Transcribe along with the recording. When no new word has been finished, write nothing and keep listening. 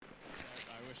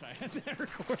I had that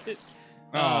recorded.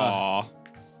 Aw.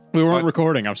 We weren't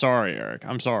recording. I'm sorry, Eric.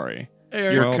 I'm sorry.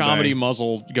 Your Well, comedy dang.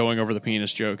 muzzle going over the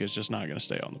penis joke is just not going to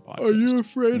stay on the podcast. Are you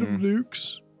afraid of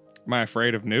nukes? Am I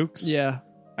afraid of nukes? Yeah.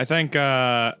 I think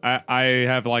I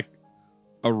have like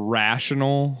a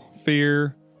rational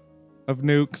fear of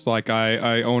nukes. Like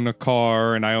I own a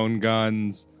car and I own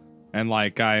guns, and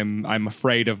like I'm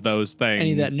afraid of those things.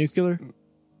 Any of that nuclear?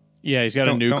 Yeah, he's got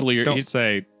a nuclear. Don't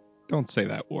say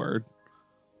that word.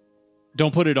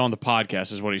 Don't put it on the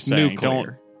podcast, is what he's saying.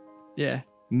 Nuclear. Yeah.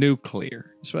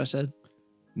 Nuclear. That's what I said.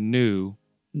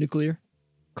 Nuclear?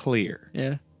 Clear.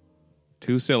 Yeah.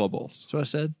 2 syllables. That's what I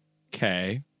said.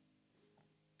 K.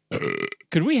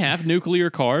 Could we have nuclear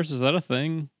cars? Is that a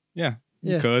thing? Yeah.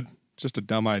 Yeah. You could. Just a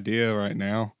dumb idea right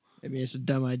now. I mean, it's a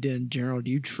dumb idea in general.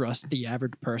 Do you trust the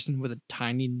average person with a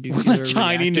tiny nuclear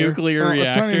Tiny reactor? nuclear Well,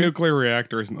 reactor. A tiny nuclear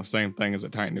reactor isn't the same thing as a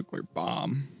tiny nuclear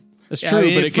bomb. That's Yeah, true, I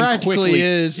mean, but it it can practically quickly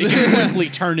is. It can quickly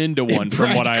turn into one,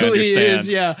 from what I Practically understand. Is,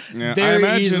 yeah. Yeah, I Very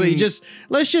imagine- easily.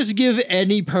 Let's just give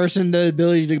any person the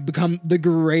ability to become the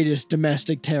greatest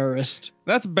domestic terrorist.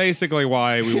 That's basically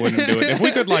why we wouldn't do it. If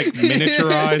we could like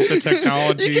miniaturize the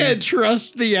technology. You can't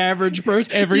trust the average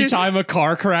person. Every time a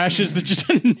car crashes, that just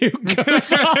a nuke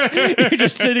goes off. You're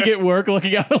just sitting at work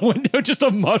looking out the window, just a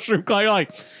mushroom cloud. You're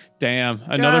like, damn,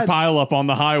 another God. pile up on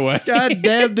the highway. God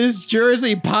damn this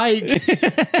Jersey Pike.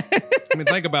 I mean,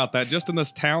 think about that. Just in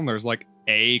this town, there's like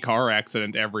a car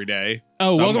accident every day.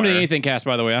 Oh, welcome to the somewhere. Anything Cast,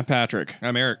 by the way. I'm Patrick.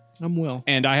 I'm Eric. I'm Will.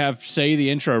 And I have Say the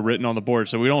Intro written on the board,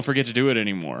 so we don't forget to do it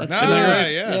anymore. That's Ah, good. Right.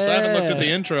 yes. I haven't looked at Yes.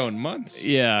 the intro in months.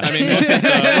 Yeah. I mean, looked at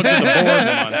the board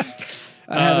in months.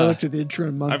 I haven't looked at the intro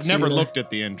in months. I've never either. looked at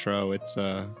the intro. It's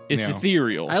it's you know,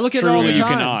 ethereal. I look at it Truly, all the you time.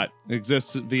 cannot.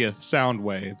 exists via sound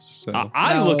waves. So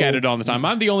I No. look at it all the time.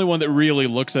 I'm the only one that really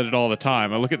looks at it all the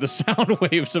time. I look at the sound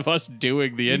waves of us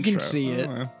doing the You intro. can see it.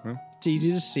 well. It's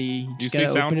easy to see. You just see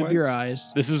gotta sound open up your waves?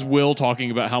 eyes. This is Will talking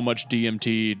about how much DMT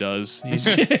he does.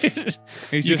 He's He's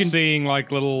You just can- seeing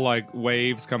like little like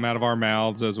waves come out of our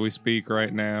mouths as we speak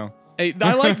right now. Hey,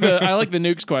 I like the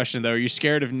nukes question though. Are you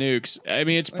scared of nukes? I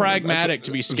mean, it's pragmatic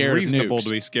to be It's scared of reasonable nukes. to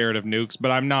be scared of nukes,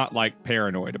 but I'm not like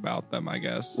paranoid about them. I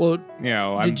guess. Well, you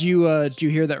know, I'm did you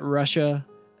hear that Russia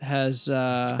has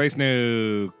space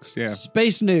nukes. Yeah.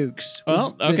 space nukes?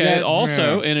 Well, Did okay. that-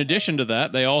 Also, in addition to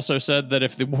that, they also said that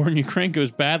if the war in Ukraine goes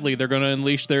badly, they're going to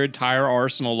unleash their entire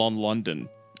arsenal on London.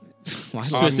 Why-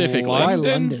 specifically. Why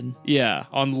London? London? Yeah,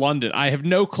 on London. I have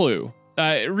no clue.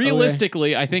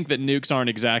 Realistically, I think that nukes aren't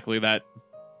exactly that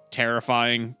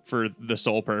terrifying for the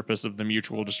sole purpose of the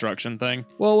mutual destruction thing.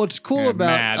 Well, what's cool Yeah,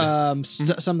 about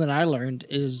mad. something I learned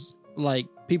is like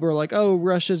people are like, "Oh,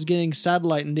 Russia's getting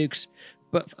satellite nukes,"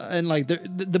 but and like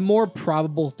the more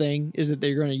probable thing is that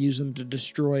they're going to use them to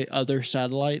destroy other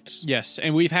satellites. Yes,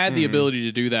 and we've had the Mhm. ability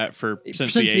to do that for since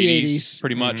Since the the 80s, 80s.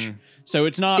 pretty much. Mhm. So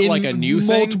it's not In like a new thing.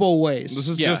 multiple ways. This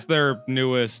is Yeah. just their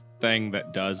newest thing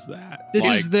that does that. This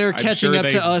Like, is they're I'm catching sure up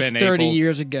they've to us been 30 able-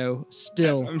 years ago.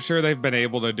 Still, I'm sure they've been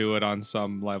able to do it on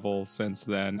some level since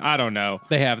then. I don't know.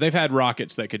 They have. They've had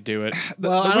rockets that could do it.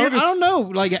 well, the I weirdest- don't know.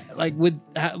 Like with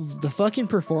the fucking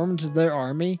performance of their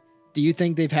army, do you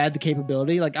think they've had the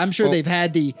capability? Like, I'm sure Well- they've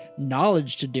had the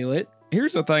knowledge to do it.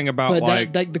 Here's the thing about But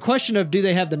like the question of do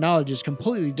they have the knowledge is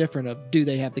completely different of do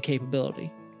they have the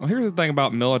capability. well, here's the thing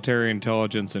about military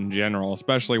intelligence in general,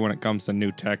 especially when it comes to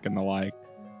new tech and the like.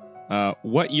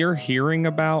 What you're hearing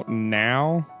about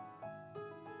now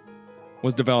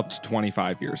was developed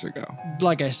 25 years ago.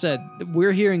 Like I said,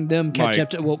 we're hearing them catch Like- up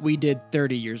to what we did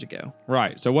 30 years ago.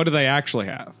 Right. So what do they actually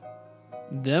have?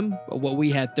 Them, what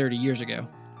we had 30 years ago.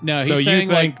 No, he's So you saying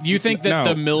think- like you think that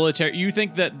no. the military, you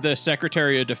think that the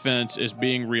Secretary of Defense is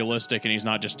being realistic and he's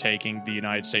not just taking the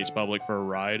United States public for a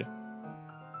ride.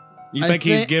 You I think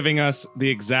he's think- giving us the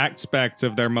exact specs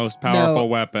of their most powerful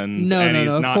weapons? No, and no,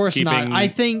 he's no. not Of course keeping, not. I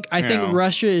think you know.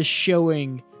 Russia is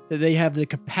showing that they have the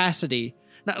capacity.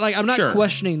 I'm not Sure.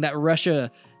 questioning that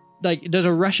Russia. Like, does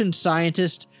a Russian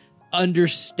scientist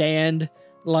understand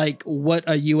like what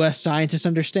a U.S. scientist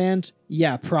understands?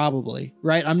 Yeah, probably.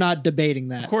 Right. I'm not debating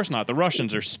that. Of course not. The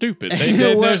Russians are stupid.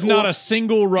 No, There's well- not a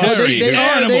single No, Rusty. they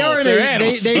are. They are. They're They,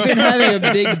 animals. they've been having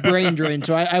a big brain drain,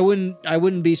 so I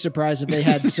wouldn't be surprised if they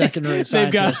had second-rate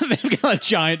They've got scientists. they've got a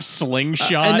giant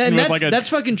slingshot And then with like a that's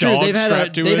fucking true. dog They've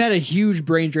strapped to it. had a huge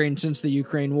brain drain since the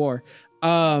Ukraine war.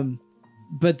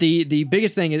 But the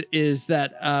biggest thing is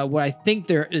that what I think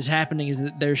is happening is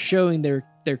that they're showing their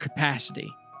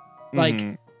capacity, like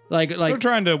Mhm. like They're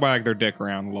trying to wag their dick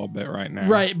around a little bit right now.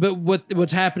 right. But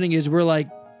what's happening is we're like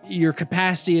your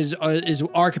capacity is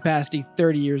our capacity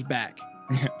 30 years back.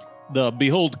 the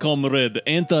behold, comrade,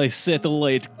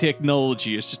 anti-satellite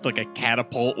technology. It's just like a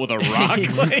catapult with a rock.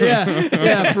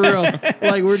 yeah, for real.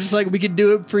 Like we're just like we could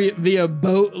do it via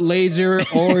boat, laser,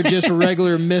 or just a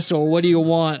regular missile. What do you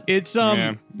want? It's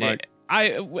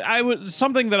I was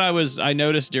something that I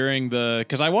noticed during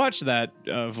because I watched that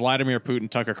Vladimir Putin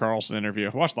Tucker Carlson interview.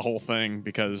 I watched the whole thing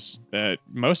because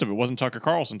most of it wasn't Tucker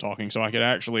Carlson talking, so I could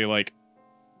actually like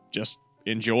just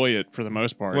enjoy it for the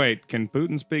most part. Wait, can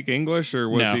Putin speak English, or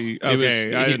was No, he?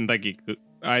 Okay, I didn't think he could.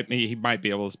 He might be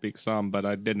able to speak some, but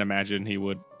I didn't imagine he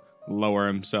would lower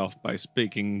himself by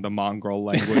speaking the mongrel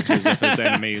languages of his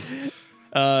enemies.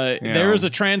 There was a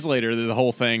translator to the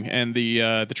whole thing, and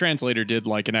the translator did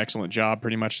like an excellent job.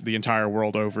 Pretty much the entire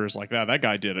world over is like that. That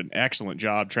guy did an excellent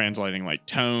job translating like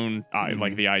tone,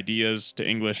 like the ideas to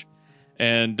English,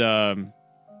 and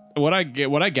what I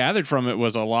gathered from it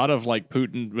was a lot of like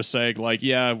Putin was saying like,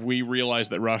 yeah, we realize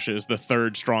that Russia is the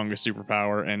third strongest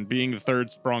superpower, and being the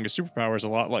third strongest superpower is a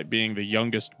lot like being the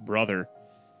youngest brother,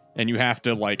 and you have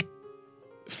to like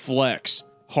flex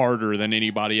harder than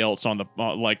anybody else on the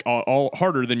all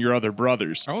harder than your other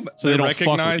brothers. Oh, so they don't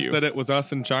recognize fuck with you. that it was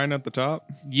us in China at the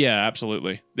top. Yeah,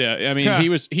 absolutely. Yeah, I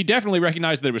mean, he definitely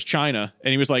recognized that it was China,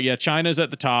 and he was like, yeah, China's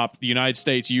at the top. The United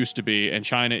States used to be, and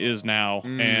China is now.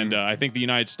 And I think the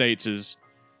United States is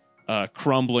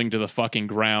crumbling to the fucking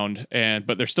ground,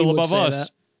 but they're still above us.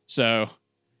 That. So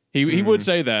he would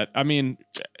say that. I mean,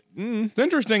 it's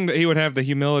interesting that he would have the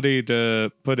humility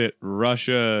to put it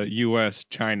Russia, U.S.,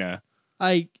 China.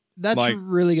 That's like,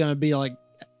 really going to be like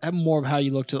more of how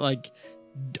you looked at like,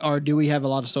 do we have a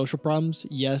lot of social problems?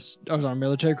 Yes. Is our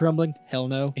military crumbling? Hell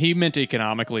no. He meant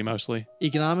economically mostly.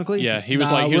 Economically? Yeah, he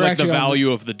was like the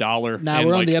value of the dollar.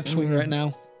 We're on the upswing right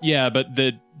now. Yeah, but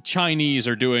the Chinese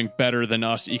are doing better than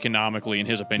us economically, in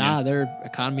his opinion. Their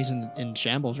economy's in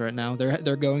shambles right now.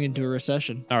 They're going into a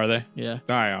recession. Are they? Yeah.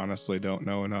 I honestly don't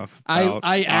know enough.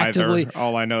 I actively. Either.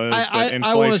 All I know is that inflation's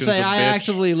I want to say a bitch. I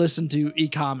actively listen to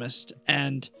Economist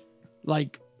and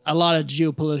like a lot of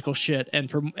geopolitical shit, and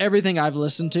from everything I've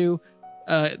listened to,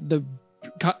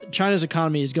 China's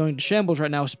economy is going to shambles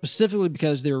right now, specifically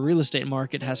because their real estate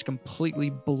market has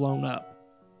completely blown up.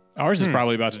 Ours is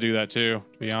probably about to do that too,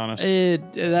 to be honest.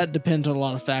 That depends on a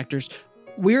lot of factors.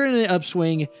 We're in an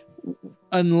upswing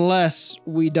unless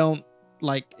we don't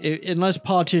unless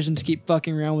politicians keep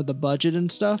fucking around with the budget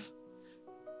and stuff.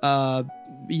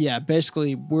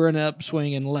 Basically we're in an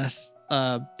upswing unless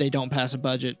they don't pass a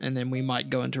budget, and then we might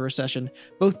go into recession.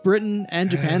 Both Britain and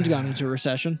Japan's gone into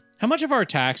recession. How much of our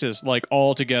taxes, like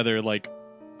all together, like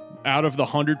out of the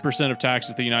 100% of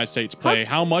taxes the United States pay,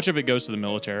 how much of it goes to the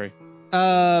military?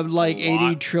 Like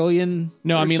 80 trillion.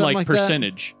 No, I mean like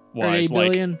percentage wise. 80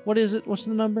 billion. What is it? What's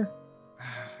the number?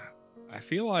 I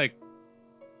feel like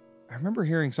I remember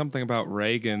hearing something about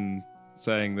Reagan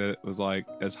saying that it was like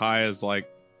as high as like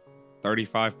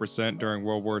 35% during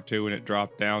World War II, and it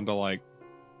dropped down to like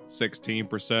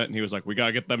 16%. And he was like, "We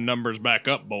gotta get them numbers back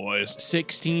up, boys."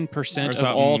 16%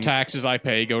 of all taxes I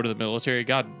pay go to the military.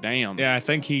 God damn. Yeah, I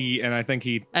think he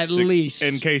at least,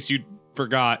 in case you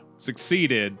forgot,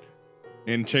 succeeded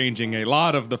in changing a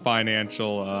lot of the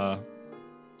financial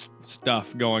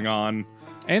stuff going on.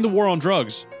 And the war on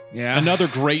drugs. Yeah. Another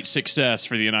great success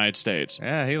for the United States.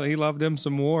 Yeah, he loved him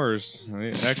some wars.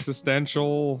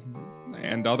 Existential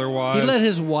and otherwise. He let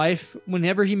his wife,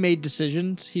 whenever he made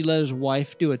decisions, he let his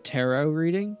wife do a tarot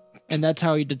reading, and that's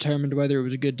how he determined whether it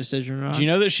was a good decision or not. Do you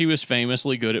know that she was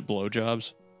famously good at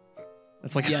blowjobs?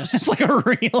 That's like, yes. That's like a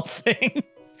real thing.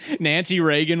 Nancy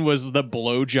Reagan was the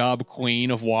blowjob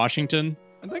queen of Washington.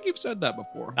 I think you've said that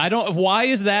before. Why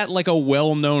is that like a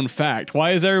well-known fact?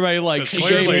 Why is everybody like, she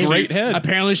gave a great head?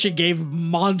 Apparently she gave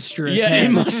monstrous head. It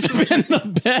must have been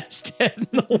the best head in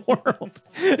the world.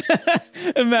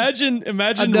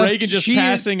 Imagine Reagan just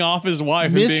passing off his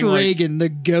wife. Miss and being Reagan, the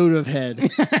goat of head.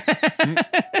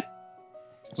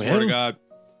 Swear to God.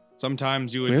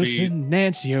 Sometimes you would Wilson,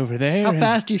 Nancy over there. How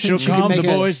fast do you think she'll calm the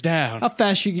boys down? How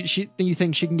fast do you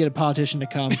think she can get a politician to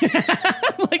come?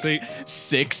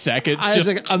 6 seconds. It's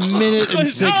like a minute and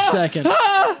 6 seconds.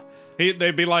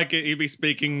 They'd be like, he'd be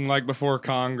speaking like before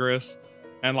Congress,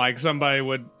 and like somebody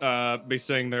would be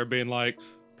sitting there being like,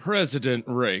 "President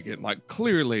Reagan, like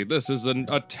clearly this is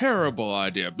a terrible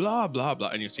idea, blah blah blah,"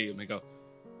 and you see him and go,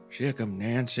 "Shick 'em,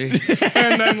 Nancy."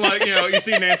 And then, like, you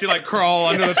see Nancy, like, crawl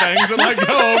under the things and, like,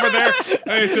 go over there.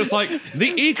 And it's just like,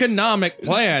 the economic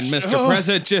plan, Mr.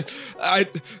 President.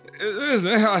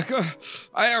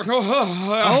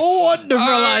 Wonderful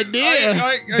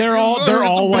idea. They're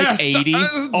all like 80.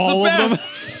 All of them.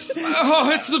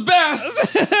 Oh, it's the best.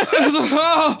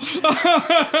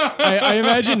 I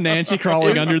imagine Nancy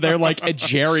crawling under there like a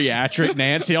geriatric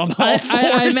Nancy on all fours.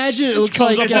 I imagine it looks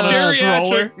like It's a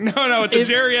stroller. geriatric. No, it's a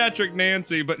geriatric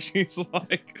Nancy, but she's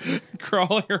like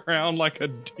crawling around like a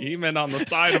demon on the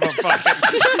side of a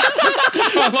fucking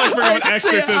like from an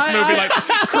Exorcist movie, like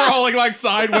crawling like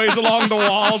sideways along the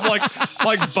walls,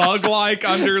 like bug like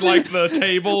under like the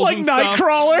tables, like and stuff.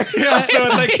 Nightcrawler. Yeah,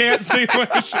 so they can't see when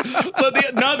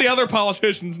none of the other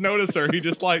politicians notice her. She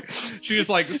just like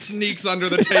sneaks under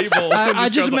the tables. I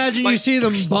just imagine you see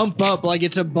them bump up like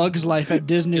it's a Bug's Life at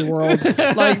Disney World.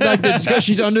 like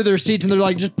she's under their seats and they're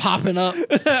like just popping up.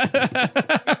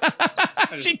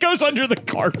 She goes under the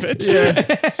carpet. Yeah.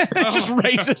 Just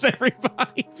raises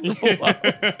everybody.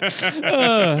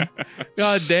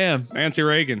 God damn. Nancy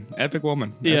Reagan, epic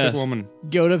woman. Yes. Epic woman.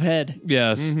 Goat of head.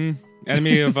 Yes. Mm-hmm.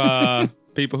 Enemy of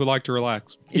people who like to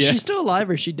relax. Is Yeah. she still alive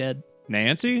or is she dead?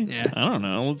 Nancy? Yeah. I don't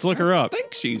know. Let's look her up. I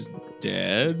think she's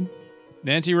dead.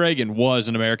 Nancy Reagan was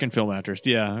an American film actress.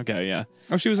 Yeah. Okay. Yeah.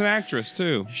 Oh, she was an actress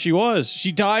too. She was.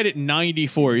 She died at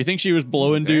 94. You think she was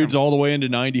blowing dudes all the way into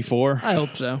 94? I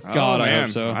hope so. God, Oh, I man. hope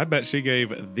so. I bet she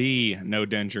gave the No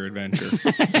Danger Adventure.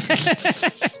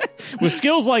 With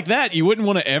skills like that, you wouldn't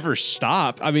want to ever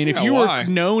stop. I mean, if Yeah, you why? were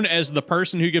known as the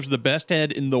person who gives the best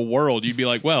head in the world, you'd be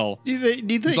like, well, Do you think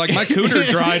It's like my cooter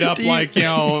dried up Do you- like,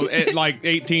 like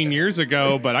 18 years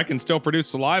ago, but I can still produce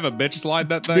saliva, bitch. Slide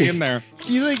that thing in there.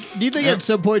 Do you think at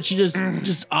some point she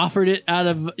just offered it out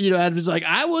of it's like,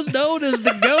 I was known as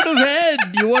the goat of head.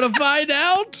 You want to find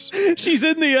out? she's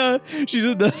in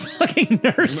the fucking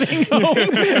nursing home,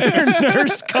 and her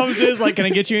nurse comes in, is like, can I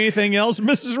get you anything else,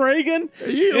 Mrs. Reagan?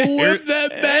 You whip that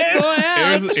bad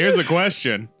boy out. Here's a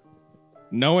question.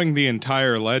 Knowing the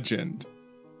entire legend,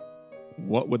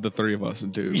 what would the three of us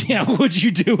do? Yeah, would you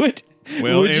do it?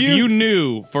 Well, Would if you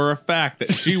knew for a fact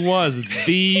that she was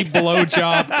the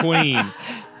blowjob queen,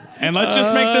 and let's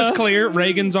just make this clear,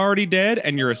 Reagan's already dead,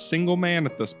 and you're a single man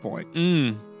at this point.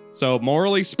 So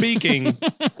morally speaking,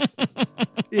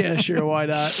 Yeah, sure. Why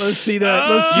not? Let's see that.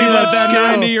 you let that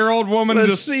 90-year-old woman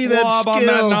Let's just see that slob on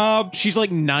that skill. knob. she's like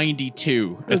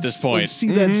 92 at this point. Let's see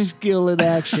that skill in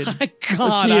action. God,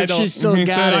 Let's see I if don't. she's still He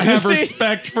got said, it. I have See?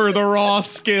 respect for the raw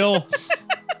skill.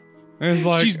 It's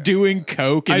like, She's doing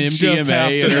coke and I just have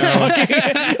MDMA.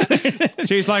 to and her know.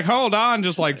 She's like, hold on,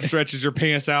 just like stretches your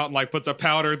penis out and like puts a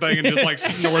powder thing and just like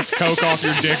snorts coke off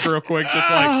your dick real quick.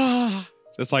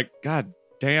 Just like, God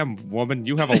damn, woman,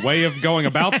 you have a way of going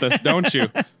about this, don't you?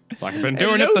 It's like, I've been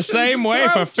doing it the same way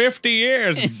for 50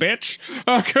 years, bitch.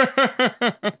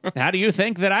 How do you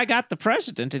think that I got the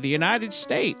president of the United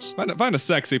States? Find a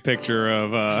sexy picture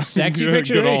of Sexy good-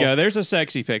 picture? good There you old- go. There's a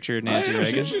sexy picture of Nancy Yeah,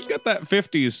 Reagan. she's got that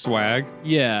 50s swag.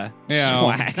 Yeah. Yeah.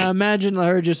 Swag. Now imagine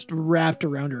her just wrapped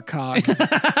around her cock.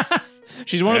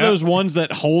 She's one of Yeah. those ones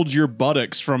that holds your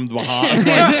buttocks from behind, like,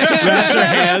 wraps her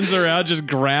hands around, just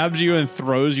grabs you and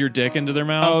throws your dick into their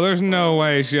mouth. Oh, there's no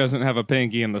way she doesn't have a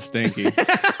pinky in the stinky.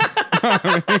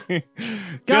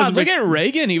 God, look at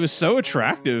Reagan. He was so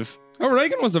attractive. Oh,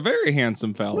 Reagan was a very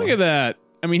handsome fella. Look at that.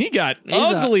 I mean, he got He's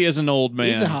ugly as an old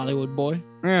man. He's a Hollywood boy.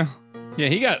 Yeah. Yeah,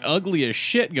 he got ugly as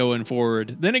shit going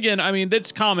forward. Then again, I mean,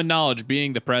 that's common knowledge.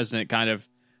 Being the president kind of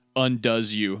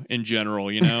undoes you in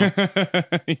general, you know?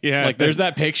 Yeah. Like, there's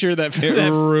that picture that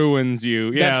It ruins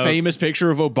you. Yeah. that famous picture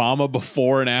of Obama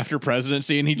before and after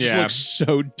presidency, and he just Yeah. looks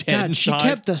so dead God, she inside.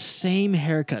 kept the same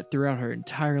haircut throughout her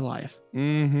entire life.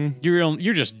 Mm-hmm.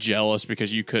 You're just jealous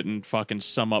because you couldn't fucking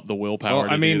sum up the willpower. Well,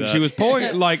 to I mean, do that. she was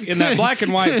pulling like in that black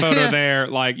and white photo there.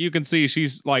 Like you can see,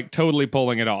 she's like totally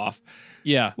pulling it off.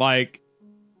 Yeah, Like,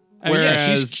 I mean, yeah,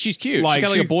 whereas, she's cute. Like she's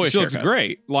got like a boyish she looks haircut.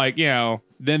 great. Like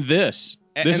Then this.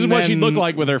 This is and what she'd look then-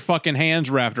 like with her fucking hands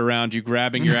wrapped around you,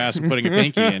 grabbing your ass and putting a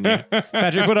pinky in you.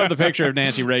 Patrick, put up the picture of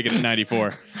Nancy Reagan at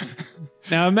 94.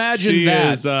 Now imagine she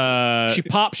that. is. She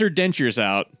pops her dentures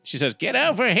out. She says, "Get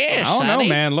over here, I don't know, sonny."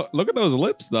 man. Look at those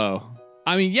lips, though.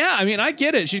 I mean, yeah. I mean, I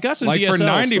get it. She's got some Like DSLs. for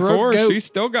 94, Throat goat. she's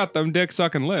still got them dick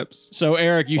sucking lips. So,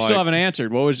 Eric, you Like- still haven't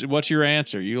answered. What's your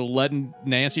answer? You letting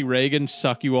Nancy Reagan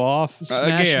suck you off?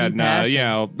 Smashing Again, past you him.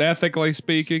 know, ethically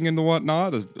speaking and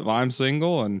whatnot, if I'm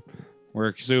single and we're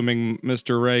assuming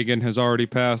Mr. Reagan has already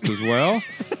passed as well.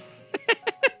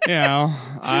 You know,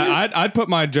 I'd put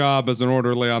my job as an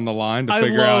orderly on the line to I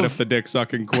figure out love- if the dick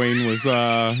sucking queen was,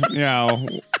 you know,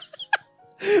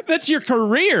 That's your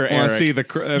career, I want to Eric. see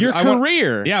the Your I want-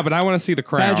 career. yeah, but I want to see the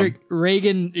crown. Patrick,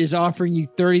 Reagan is offering you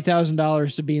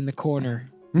 $30,000 to be in the corner.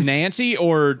 Nancy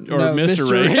or No, Mr.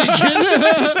 Reagan?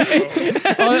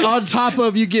 on top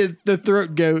of you get the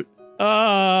throat goat.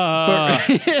 Uh,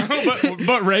 But,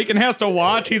 but Reagan has to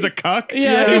watch. He's a cuck.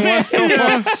 Yeah, He he's a- wants to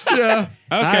watch. yeah.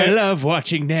 I love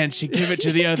watching Nancy give it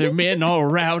to the other men all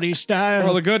rowdy style.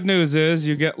 Well, the good news is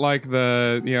you get like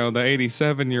the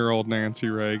 87-year-old Nancy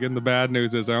Reagan. The bad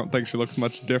news is I don't think she looks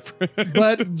much different.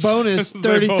 But bonus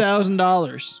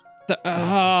 $30,000.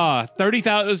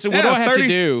 30,000. So what do I have to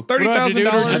do?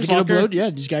 $30,000 Just get a blow. Yeah,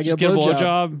 just gotta get a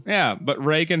blowjob. Yeah, but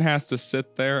Reagan has to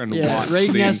sit there and watch.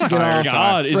 Reagan has to get off.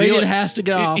 God, Reagan has to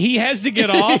get off. He has to get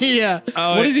off. Yeah.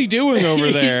 What is he doing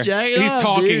over there? He's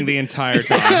talking the entire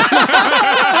time.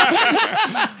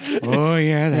 Oh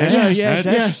yeah,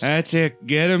 that's it.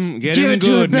 Get him Give him it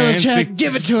good, to her, Nancy. Belichick.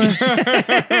 Give it to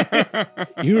her.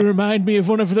 You remind me of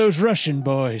one of those Russian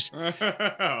boys.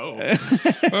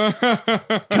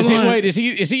 Is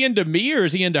he into me or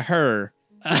is he into her?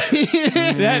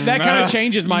 that kind of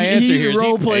changes my answer here. He's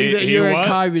role-playing that you're a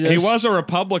communist. He was a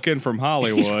Republican from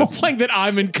Hollywood. He's role-playing that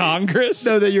I'm in Congress?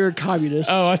 No, that you're a communist.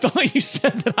 Oh, I thought you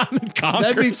said that I'm in Congress.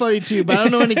 That'd be funny too, but I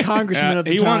don't know any congressmen at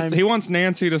the time. He wants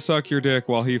Nancy to suck your dick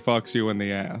while he fucks you in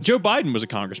the ass. Joe Biden was a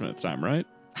congressman at the time, right?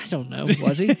 I don't know.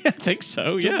 Was he? I think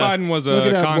so, yeah. Joe Biden was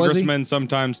a congressman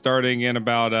sometime starting in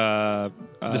about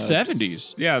the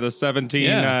 70s. Yeah, the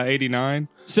 1789.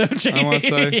 17. I want to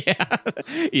say.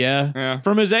 Yeah.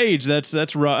 From his age,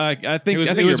 that's right. I think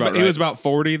he was about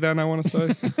 40 then, I want to say.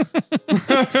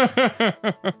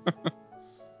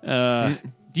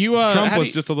 Do you Trump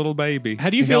was just a little baby. How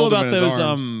do you feel about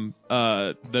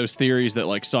those theories that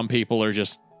like some people are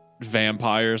just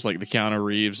vampires, like the Keanu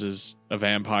Reeves is a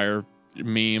vampire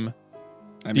meme?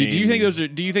 Do you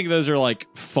think those are like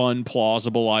fun,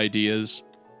 plausible ideas?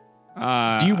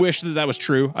 Do you wish that was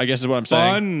true? I guess is what I'm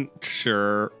saying. Fun,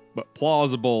 sure, but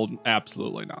plausible,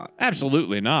 absolutely not.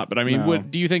 Absolutely not. But I mean,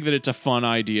 do you think that it's a fun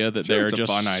idea that they're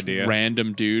just fun idea.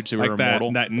 Random dudes who like are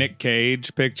immortal? That Nick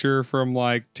Cage picture from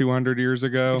like 200 years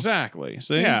ago. Exactly.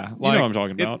 See? Yeah, you know what I'm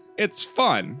talking about. It's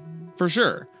fun for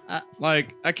sure. I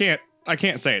can't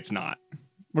say it's not.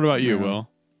 What about you, Will?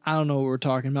 I don't know what we're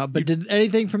talking about, but did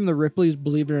anything from the Ripley's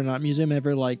Believe It or Not museum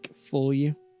ever like fool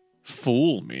you?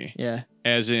 Fool me? Yeah.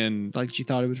 As in, like you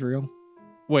thought it was real?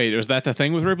 Wait, was that the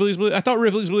thing with Ripley's Believe? I thought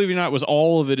Ripley's Believe It or Not was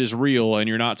all of it is real, and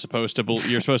you're not supposed to.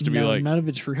 You're supposed to be like, none of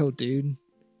it's real, dude.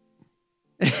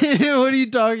 What are you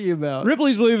talking about?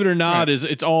 Ripley's Believe It or Not is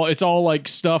it's all like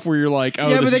stuff where you're like, oh,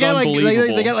 this is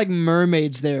unbelievable. They got like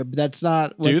mermaids there, but that's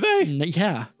not. Do they?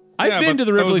 Yeah. I've been to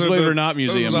the Ripley's Believe It or Not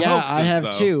museum. Yeah, hoaxes, I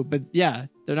have too, but yeah,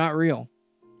 they're not real.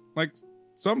 Like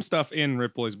some stuff in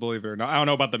Ripley's Believe It or Not. I don't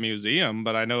know about the museum,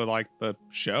 but I know like the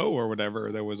show or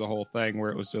whatever, there was a whole thing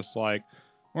where it was just like,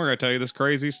 we're going to tell you this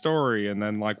crazy story, and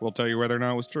then like we'll tell you whether or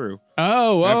not it was true.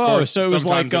 Oh, so it was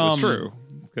like it was true,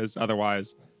 because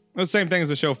otherwise it was the same thing as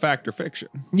the show Fact or Fiction.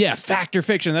 Yeah, Fact or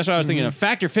Fiction. That's what I was thinking of.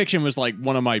 Fact or Fiction was like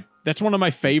one of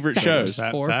my favorite shows. Was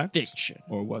that or fact? Fiction.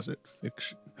 Or was it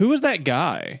fiction? Who was that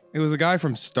guy? It was a guy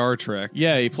from Star Trek.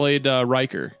 Yeah, he played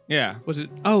Riker. Yeah. Was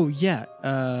it? Oh, yeah.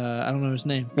 I don't know his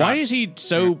name. Why is he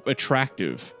so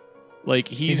attractive? Like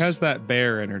he has that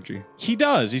bear energy. He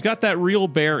does. He's got that real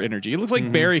bear energy. He looks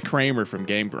like Barry Kramer from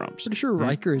Game Grumps. Pretty sure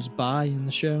Riker is bi in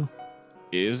the show.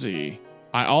 Is he?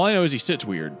 All I know is he sits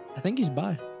weird. I think he's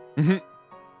bi.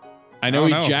 I know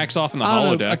he jacks off in the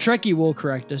holodeck. A Trekkie will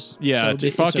correct us. Yeah, so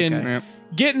fucking okay.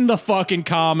 Get in the fucking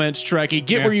comments, Trekkie.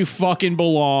 Get where you fucking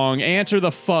belong. Answer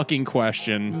the fucking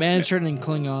question. Mandarin in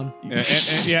Klingon.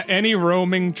 Yeah, any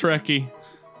roaming Trekkie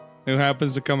who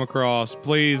happens to come across,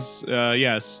 please,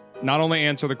 yes, not only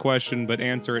answer the question, but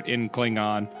answer it in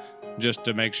Klingon, just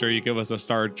to make sure you give us a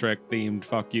Star Trek themed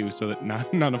fuck you, so that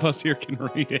none of us here can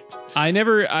read it.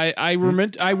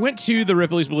 I went to the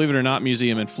Ripley's Believe It or Not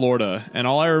museum in Florida, and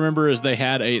all I remember is they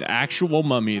had an actual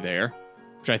mummy there,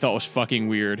 which I thought was fucking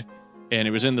weird. And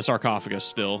it was in the sarcophagus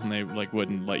still, and they like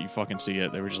wouldn't let you fucking see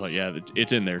it. They were just like, yeah,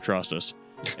 it's in there, trust us.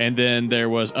 And then there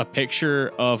was a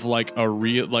picture of like a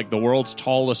real, like the world's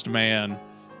tallest man,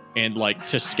 and like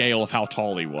to scale of how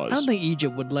tall he was. I don't think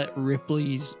Egypt would let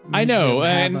Ripley's. I know,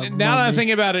 and now that I'm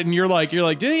thinking about it, and you're like,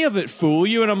 did any of it fool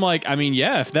you? And I'm like, I mean,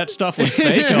 yeah, if that stuff was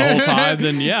fake the whole time,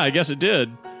 then yeah, I guess it did.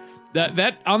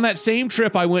 That on that same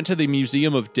trip, I went to the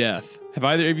Museum of Death. Have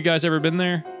either of you guys ever been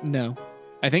there? No.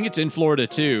 I think it's in Florida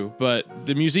too, but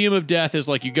the Museum of Death is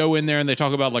like you go in there and they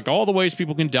talk about like all the ways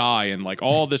people can die and like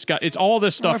all this it's all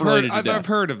this stuff related to death. I've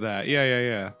heard of that.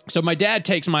 Yeah. So my dad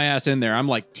takes my ass in there. I'm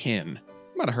like 10. I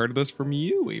might have heard of this from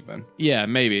you even. Yeah,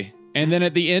 maybe. And then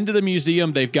at the end of the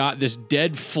museum, they've got this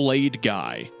dead flayed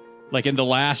guy. Like in the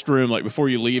last room, like before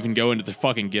you leave and go into the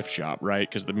fucking gift shop, right?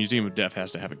 Because the Museum of Death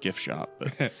has to have a gift shop.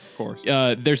 But, of course.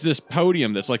 There's this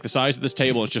podium that's like the size of this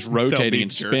table. It's just rotating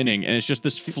and spinning. And it's just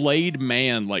this flayed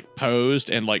man like posed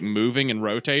and like moving and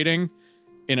rotating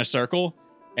in a circle.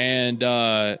 And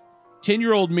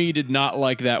 10-year-old me did not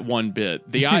like that one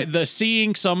bit. The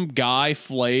seeing some guy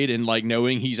flayed and like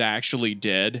knowing he's actually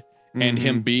dead and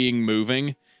him being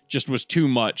moving just was too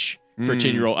much for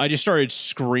 10-year-old. I just started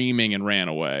screaming and ran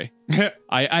away.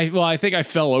 I think I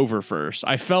fell over first.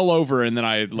 I fell over and then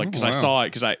I because I saw it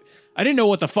because I didn't know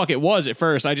what the fuck it was at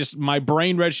first. My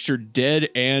brain registered dead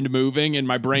and moving, and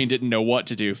my brain didn't know what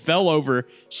to do. Fell over,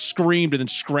 screamed, and then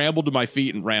scrambled to my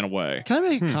feet and ran away. Can I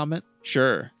make a comment?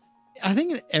 Sure. I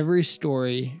think in every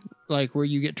story, like where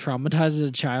you get traumatized as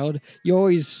a child, you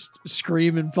always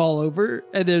scream and fall over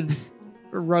and then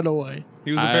run away.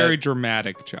 He was a very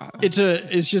dramatic child. Is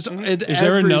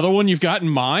there another one you've got in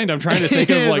mind? I'm trying to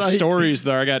think of like stories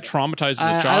that I got traumatized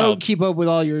as a child. I don't keep up with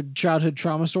all your childhood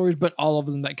trauma stories, but all of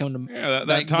them that come to me. Yeah,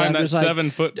 that time that 7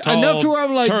 foot tall enough to where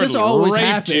I'm like, this always raped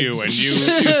happens. you, and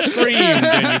you screamed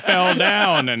and you fell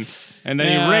down and then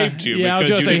he raped you. Yeah, I was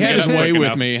because going to say, he had his way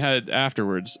with enough. me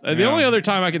afterwards. The only other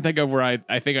time I can think of where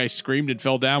I think I screamed and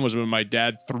fell down was when my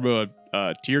dad threw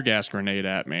a tear gas grenade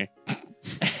at me.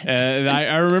 And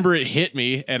I remember it hit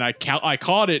me, and I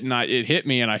caught it, and it hit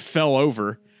me, and I fell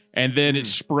over, and then it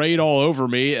sprayed all over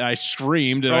me, and I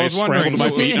screamed, and I scrambled to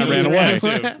my feet, and I ran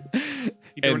away.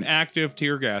 He threw an active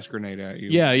tear gas grenade at you.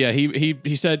 Yeah.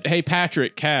 He said, "Hey,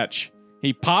 Patrick, catch."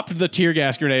 He popped the tear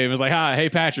gas grenade and was like, "Hi, hey,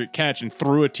 Patrick, catch," and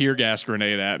threw a tear gas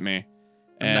grenade at me.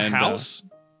 In the house?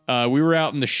 We were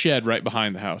out in the shed right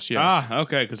behind the house. Yes.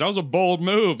 Okay, because that was a bold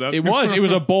move. It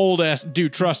was a bold ass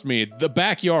dude. Trust me, the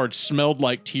backyard smelled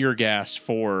like tear gas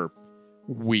for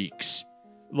weeks.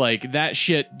 Like that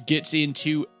shit gets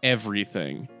into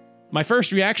everything. My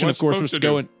first reaction, of course, was to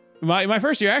go in. My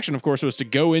first reaction, of course, was to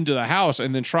go into the house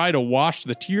and then try to wash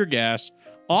the tear gas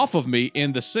off of me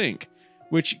in the sink,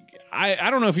 which I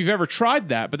don't know if you've ever tried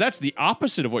that, but that's the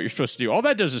opposite of what you're supposed to do. All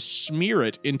that does is smear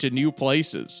it into new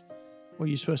places. What are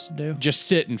you supposed to do? Just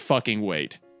sit and fucking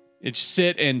wait. It's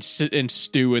sit and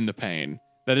stew in the pain.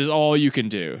 That is all you can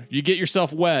do. You get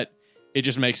yourself wet, it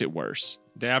just makes it worse.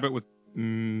 Dab it with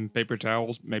paper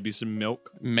towels, maybe some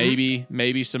milk.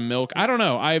 Maybe some milk. I don't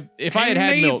know. If I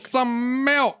had milk, some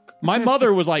milk. My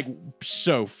mother was like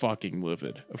so fucking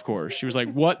livid. Of course, she was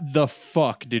like, "What the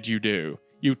fuck did you do?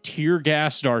 You tear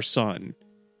gassed our son."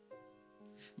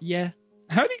 Yeah.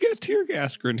 How do you get a tear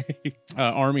gas grenade?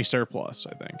 Army surplus,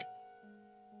 I think.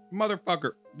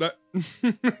 Motherfucker.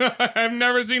 I've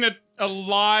never seen a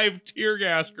live tear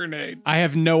gas grenade. I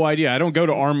have no idea. I don't go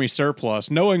to Army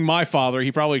surplus. Knowing my father,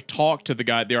 he probably talked to the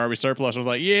guy at the Army surplus and was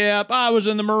like, "Yep, I was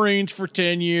in the Marines for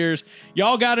 10 years.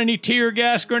 Y'all got any tear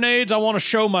gas grenades? I want to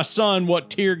show my son what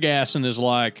tear gassing is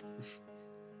like."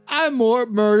 I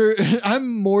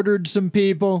mortared some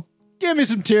people. Give me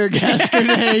some tear gas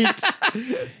grenades.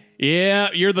 Yeah,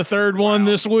 you're the third one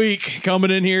this week coming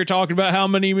in here talking about how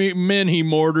many men he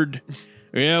mortared.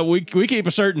 Yeah, we keep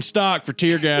a certain stock for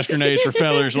tear gas grenades for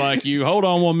fellers like you. Hold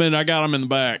on 1 minute, I got them in the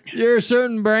back. You're a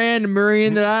certain brand of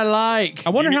Marine that I like.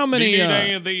 I wonder how many. Do you need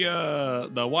any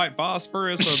of the white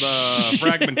phosphorus or the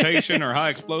fragmentation or high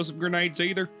explosive grenades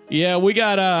either? Yeah, we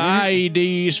got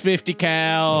IEDs, 50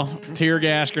 cal, tear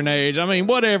gas grenades. I mean,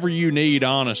 whatever you need,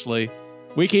 honestly.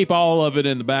 We keep all of it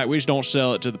in the back. We just don't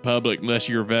sell it to the public unless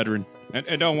you're a veteran.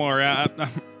 And don't worry,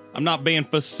 I'm not being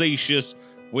facetious.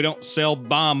 We don't sell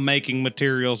bomb-making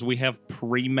materials. We have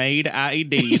pre-made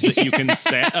IEDs that you can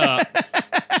set up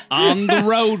on the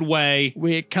roadway.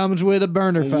 It comes with a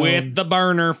burner phone. With the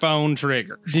burner phone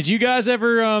trigger. Did you guys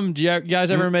ever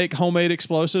make homemade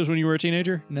explosives when you were a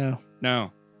teenager?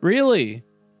 No. Really?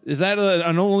 Is that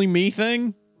an only me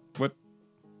thing? What?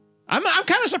 I'm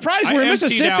kind of surprised we're in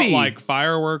Mississippi. I emptied out like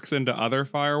fireworks into other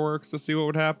fireworks to see what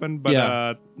would happen,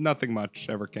 but nothing much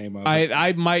ever came of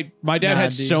it. My dad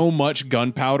had so much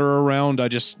gunpowder around, I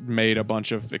just made a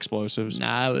bunch of explosives.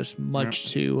 Nah, I was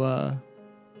much too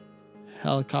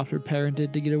helicopter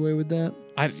parented to get away with that.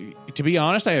 To be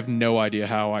honest, I have no idea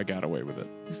how I got away with it.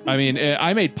 I mean,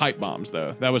 I made pipe bombs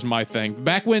though. That was my thing.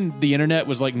 Back when the internet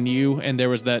was like new and there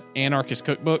was that anarchist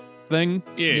cookbook thing.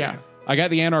 Yeah. I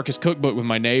got the anarchist cookbook with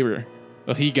my neighbor.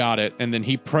 Well, he got it, and then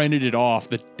he printed it off,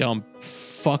 the dumb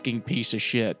fucking piece of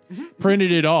shit.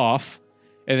 Printed it off,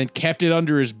 and then kept it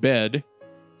under his bed,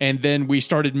 and then we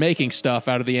started making stuff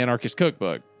out of the anarchist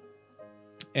cookbook.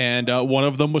 And one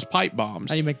of them was pipe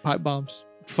bombs. How do you make pipe bombs?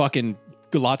 Fucking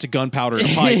lots of gunpowder in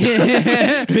a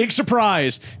pipe. Big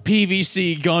surprise.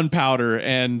 PVC gunpowder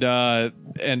and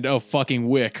a fucking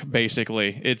wick,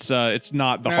 basically. It's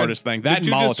not the hardest thing. That did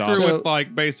you and just Molotov. screw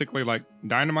with basically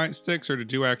dynamite sticks, or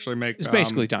did you actually make It's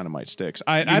basically dynamite sticks.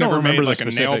 I you don't remember made, the like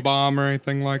specifics. a nail bomb or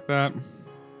anything like that?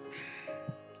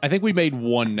 I think we made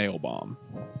one nail bomb,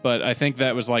 but I think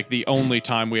that was like the only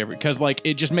time we ever, because like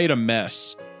it just made a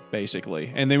mess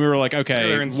basically. And then we were like, okay,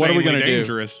 They're what are we going to do?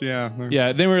 dangerous. Yeah.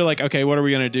 Yeah, then we were like, okay, what are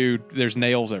we going to do? There's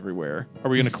nails everywhere. Are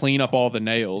we going to clean up all the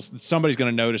nails? Somebody's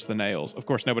going to notice the nails. Of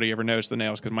course, nobody ever noticed the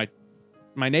nails because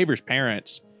my neighbor's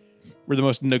parents were the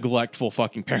most neglectful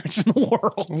fucking parents in the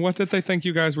world. What did they think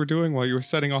you guys were doing while you were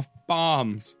setting off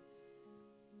bombs?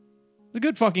 It's a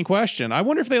good fucking question. I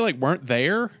wonder if they like weren't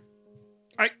there.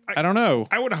 I don't know.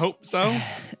 I would hope so.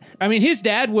 I mean, his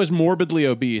dad was morbidly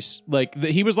obese. Like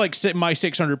he was like my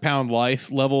 600-pound life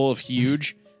level of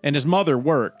huge, and his mother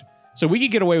worked. So we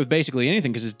could get away with basically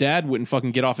anything because his dad wouldn't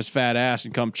fucking get off his fat ass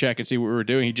and come check and see what we were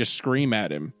doing. He'd just scream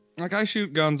at him. Like, I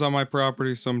shoot guns on my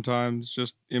property sometimes,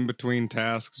 just in between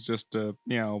tasks, just to,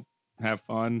 have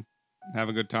fun, have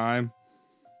a good time,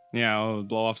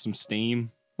 blow off some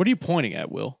steam. What are you pointing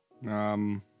at, Will? I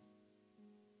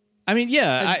mean,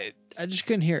 yeah, I just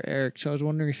couldn't hear Eric, so I was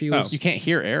wondering if he was. You can't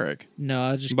hear Eric. No,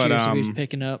 I was just curious if he was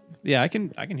picking up. Yeah, I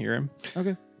can hear him.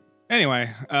 Okay.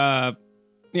 Anyway, but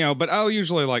I'll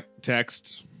usually like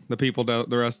text the people the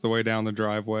rest of the way down the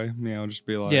driveway. Just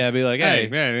be like,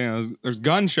 hey, there's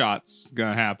gunshots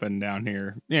gonna happen down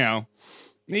here.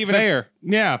 Even fair.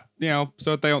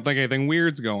 So that they don't think anything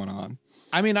weird's going on.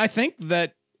 I mean, I think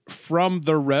that from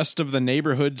the rest of the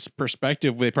neighborhood's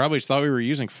perspective, they probably thought we were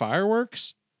using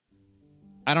fireworks.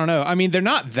 I don't know. I mean, they're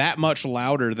not that much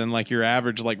louder than like your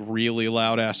average, like really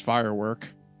loud ass firework.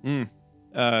 I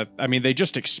mean, they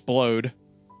just explode.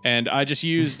 And I just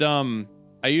used,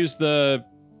 the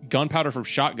gunpowder from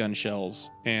shotgun shells.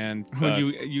 And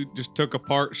you just took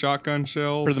apart shotgun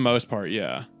shells? For the most part,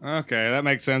 yeah. Okay, that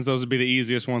makes sense. Those would be the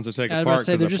easiest ones to take I was apart about to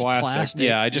say, because they're they're just plastic.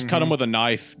 Yeah, I just cut them with a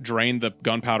knife, drained the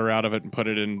gunpowder out of it, and put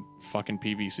it in fucking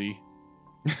PVC.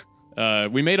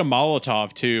 We made a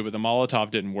Molotov too, but the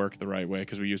Molotov didn't work the right way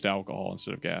because we used alcohol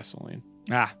instead of gasoline.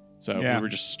 So we were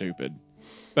just stupid.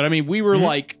 But I mean, we were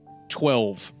like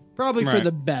 12. Probably for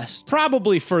the best.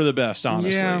 Probably for the best,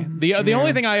 honestly. Yeah. The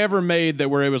only thing I ever made that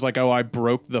where it was like, oh, I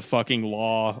broke the fucking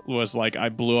law was like I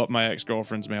blew up my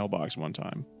ex-girlfriend's mailbox one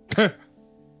time.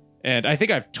 And I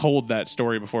think I've told that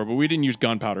story before, but we didn't use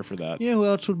gunpowder for that. You know who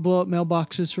else would blow up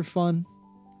mailboxes for fun?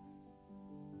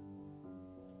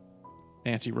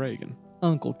 Nancy Reagan.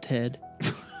 Uncle Ted.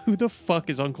 Who the fuck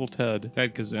is Uncle Ted?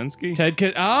 Ted Kaczynski? Ted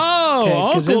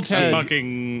Kaczynski. Uncle Ted. A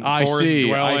fucking I see.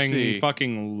 forest-dwelling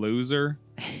fucking loser.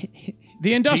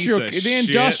 The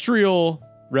industrial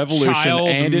revolution Child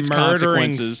and its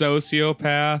murdering consequences.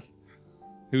 sociopath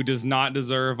who does not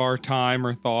deserve our time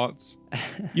or thoughts.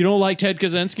 You don't like Ted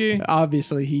Kaczynski?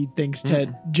 Obviously, he thinks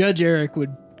Ted. Judge Eric would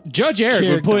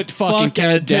put fucking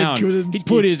Ted down. Kaczynski. He'd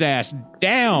put his ass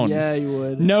down. Yeah, he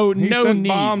would. He sent need.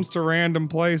 bombs to random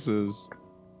places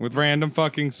with random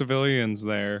fucking civilians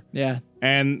there. Yeah.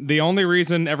 And the only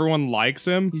reason everyone likes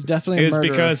him He's definitely a is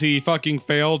murderer. because he fucking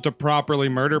failed to properly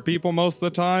murder people most of the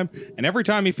time. And every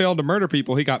time he failed to murder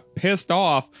people, he got pissed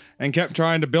off and kept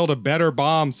trying to build a better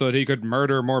bomb so that he could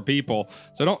murder more people.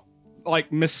 So don't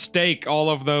mistake all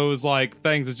of those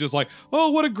things. It's just like, oh,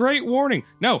 what a great warning.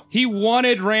 No, he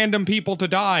wanted random people to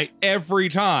die every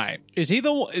time. Is he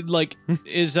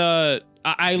the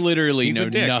I literally He's know a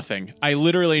dick. nothing. I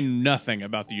literally know nothing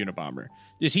about the Unabomber.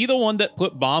 Is he the one that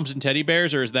put bombs in teddy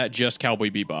bears, or is that just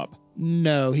Cowboy Bebop?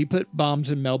 No, he put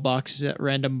bombs in mailboxes at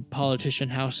random politician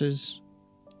houses.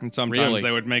 And sometimes Really?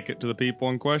 they would make it to the people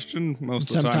in question.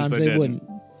 Most of the Sometimes times they didn't. wouldn't.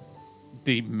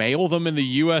 They mail them in the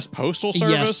U.S. Postal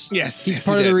Service? Yes. He's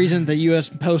part of the reason the U.S.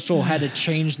 Postal had to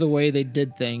change the way they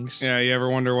did things. Yeah, you ever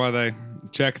wonder why they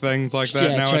check things like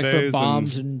that nowadays? Check for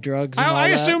bombs and drugs and all I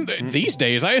that. assume that these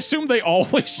days, I assume they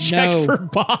always check No. for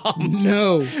bombs.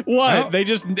 No. What? No. They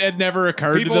just, it never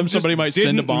occurred People to them just somebody might send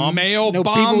a didn't bomb. mail No,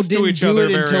 people bombs didn't to each do other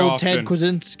it very until often. Ted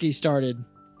Kaczynski started.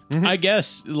 I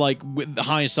guess, with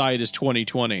hindsight is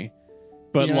 2020.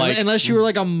 But You know, unless you were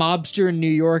like a mobster in New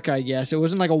York, I guess it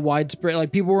wasn't like a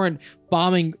widespread. People weren't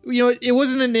bombing. It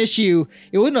wasn't an issue.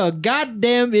 It wasn't a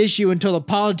goddamn issue until the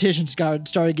politicians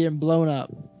started getting blown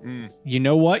up. you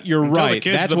know what? You're Until the right.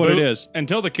 kids That's the what it boo- is.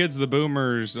 Until the kids the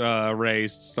boomers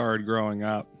raised started growing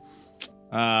up.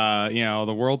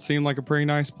 The world seemed like a pretty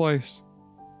nice place.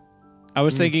 I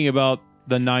was thinking about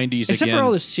the 90s Except again. for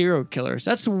all the serial killers.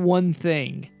 That's one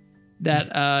thing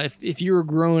that if you were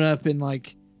growing up in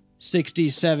like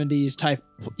 60s, 70s type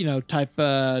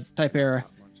era,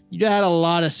 you had a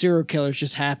lot of serial killers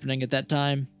just happening at that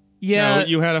time. yeah. No,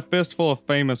 you had a fistful of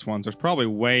famous ones. There's probably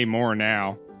way more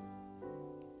now.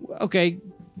 Okay,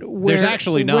 There's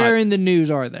actually not. Where in the news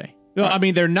are they? No, I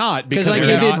mean, they're not Because because like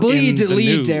they're if not it bleeds, in it the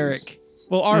leads, news. Eric.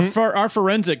 Well, our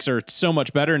forensics are so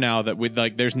much better now that with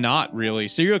like there's not really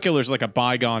serial killers like a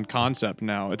bygone concept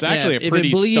now. It's actually a pretty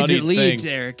if it bleeds, studied it leads,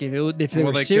 thing. Eric. If there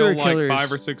were they serial kill killers, like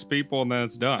 5 or 6 people and then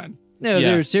it's done. no,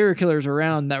 there were serial killers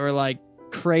around that were like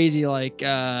crazy, like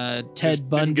Just Ted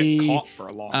Bundy. didn't get caught for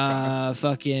a long time.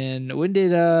 Fucking when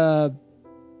did You're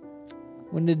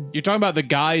talking about the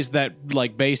guys that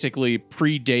like basically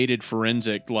predated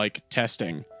forensic like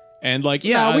testing and like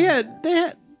no,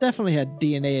 they definitely had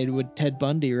DNA with Ted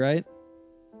Bundy, right?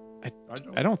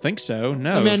 I don't think so.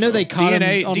 No, I mean, I know they caught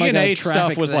DNA him on, like, DNA a stuff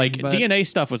traffic was thing, like but- DNA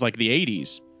stuff was like the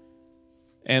 80s,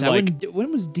 and Is that like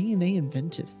when was DNA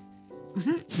invented?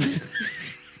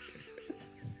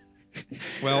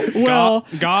 Well,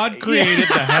 God created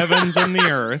the heavens and the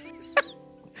earth.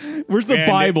 where's the And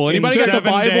Bible? in Anybody got the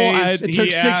 7 Bible? days, It took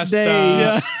he 6 asked,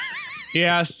 days. He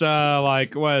asked,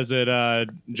 like, what is it?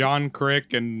 John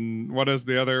Crick and what's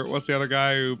the other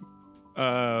guy who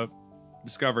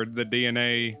discovered the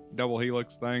DNA double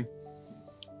helix thing?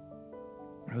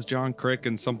 It was John Crick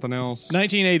and something else.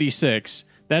 1986.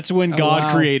 That's when Oh, God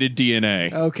wow. created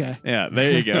DNA. Okay. Yeah,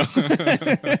 there you go.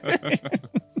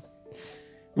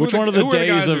 Who Which were one of the who were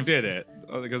days guys who of did it?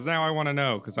 Because now I want to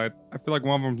know. Because I feel like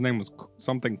one of them's name was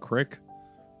something Crick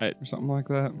or something like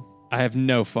that. I have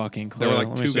no fucking clue. There were like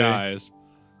Let me 2 see. guys.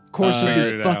 Of course, Figured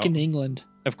it'd be it fucking out. England.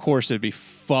 Of course, it'd be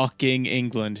fucking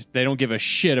England. They don't give a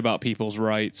shit about people's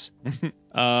rights.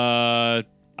 I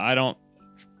don't.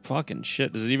 Fucking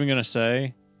shit. Is it even gonna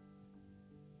say?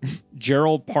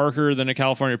 Gerald Parker, then a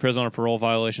California prison on a parole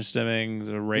violation stemming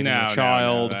the raping of a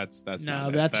child. No, that's No, not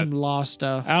it. that's some law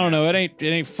stuff. I don't know. It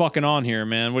ain't fucking on here,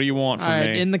 man. What do you want All from right,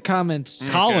 me? in the comments.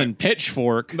 Colin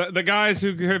Pitchfork. The guys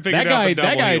who figured That guy- out the that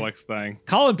double guy- helix thing.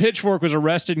 Colin Pitchfork was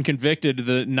arrested and convicted of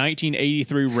the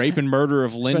 1983 rape and murder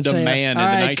of Linda Mann All in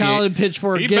the right, 1980s. Colin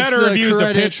Pitchfork He gets better the have used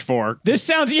credit. a pitchfork. This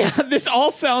sounds, this all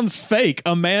sounds fake.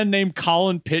 A man named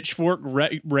Colin Pitchfork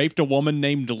raped a woman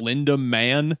named Linda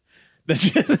Mann.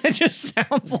 That just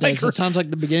sounds like It sounds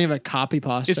like the beginning of a copy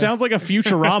pasta. it sounds like a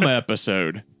Futurama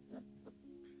episode.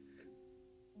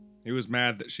 He was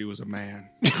mad that she was a man.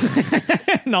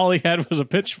 And all he had was a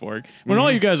pitchfork. When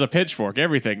all you guys a pitchfork,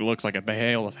 everything looks like a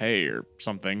bale of hay or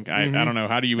something. I don't know.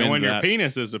 How do you And end when your that?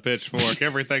 penis is a pitchfork,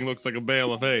 everything looks like a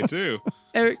bale of hay too.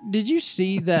 Eric, did you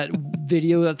see that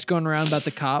video that's going around about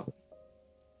the cop?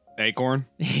 Acorn.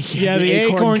 Yeah, the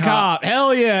Acorn cop.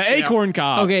 Hell yeah, Acorn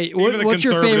cop. Okay, Even the what's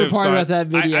your favorite conservative part side- about that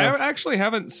video? I actually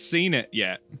haven't seen it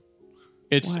yet.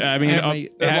 It's. What? I mean,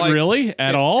 Like, really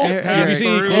at all? Eric, Have you seen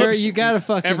any Eric, clips? you gotta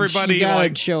fucking Everybody, you gotta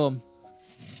like- show him.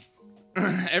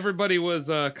 Everybody was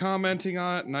commenting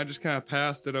on it, and I just kind of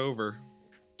passed it over.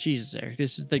 Jesus, Eric,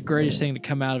 this is the greatest thing to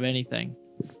come out of anything.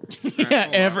 Yeah,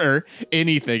 ever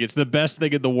anything. It's the best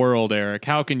thing in the world, Eric.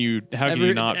 How can you? How can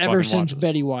you not? Ever fucking since watch this?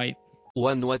 Betty White.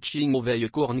 One watching mauvais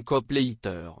corn cop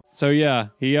later. So yeah,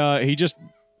 he just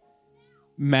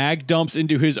mag dumps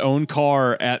into his own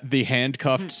car at the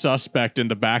handcuffed suspect in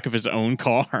the back of his own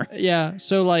car. Yeah,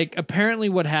 so like apparently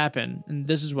what happened, and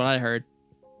this is what I heard,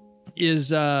 is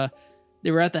they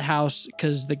were at the house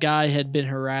because the guy had been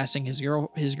harassing his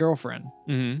girlfriend,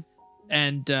 Mm-hmm.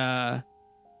 and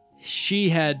she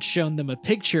had shown them a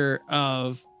picture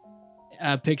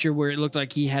where it looked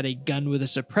like he had a gun with a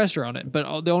suppressor on it,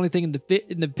 but the only thing in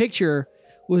the picture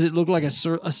was it looked like a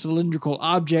cylindrical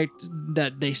object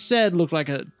that they said looked like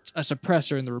a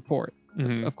suppressor in the report.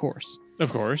 Mhm. Of course.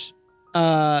 Of course.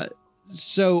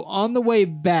 So on the way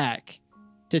back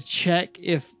to check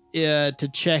if the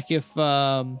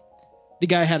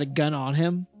guy had a gun on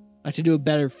him, like to do a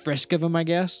better frisk of him, I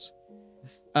guess.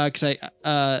 Because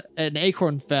an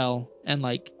acorn fell and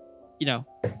hit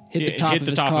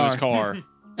the top of his car.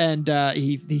 And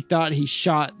he thought he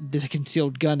shot the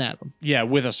concealed gun at him. Yeah,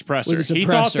 with a suppressor. With a He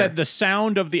thought suppressor. that the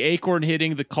sound of the acorn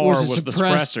hitting the car Was a was the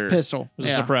suppressed suppressor. pistol. It was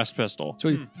Yeah. a suppressed pistol. So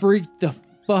he freaked the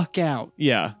fuck out.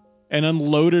 Yeah. And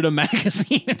unloaded a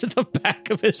magazine into the back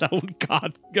of his own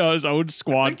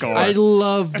squad car. I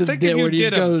love I the think bit if you where he did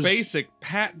just a goes. basic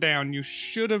pat down, you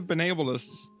should have been able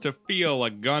to feel a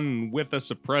gun with a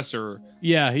suppressor.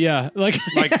 yeah. Like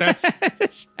that's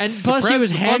And plus, he Suppressed-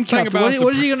 was the fun thing handcuffed. about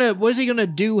What is he gonna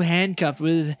do handcuffed?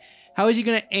 How is he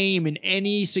gonna aim in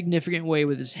any significant way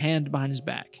with his hand behind his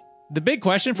back? the big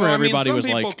question for Well, everybody some was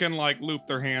people like, can loop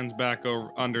their hands back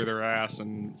under their ass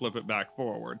and flip it back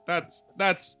forward. That's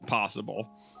possible.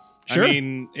 Sure. I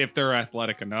mean, if they're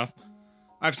athletic enough,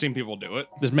 I've seen people do it.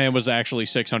 this man was actually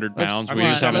 600 pounds. I've We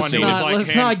seen just haven't someone seen who was it. like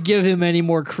Let's not give him any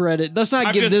more credit. Let's not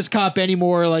I'm give just- this cop any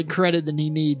more credit than he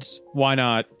needs. Why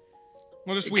not?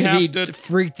 Well, just we Because he have to.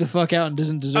 freaked the fuck out and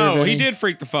doesn't deserve. Oh, any. he did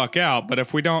freak the fuck out. But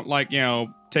if we don't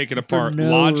take it apart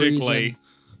no logically,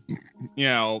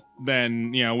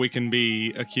 then we can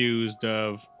be accused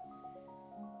of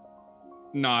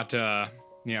not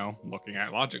looking at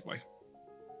it logically.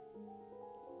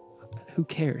 Who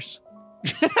cares?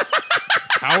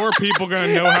 How are people going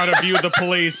to know how to view the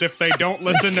police if they don't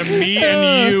listen to me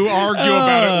and you argue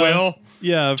about it, Will?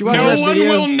 Yeah. you watch No that one video?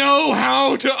 will know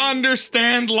how to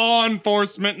understand law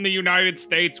enforcement in the United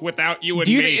States without you and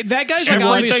me. That guy's like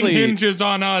Everything obviously hinges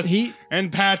on us He-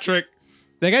 and Patrick.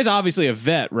 that guy's obviously a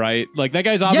vet, right? Like that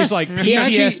guy's obviously like he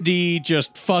actually- PTSD,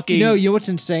 just fucking. You know what's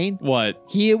insane? What?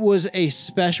 He was a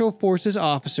special forces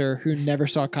officer who never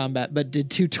saw combat, but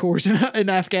did 2 tours in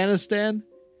Afghanistan.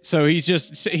 So he's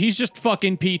just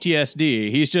fucking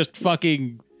PTSD. He's just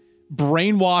fucking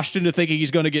brainwashed into thinking he's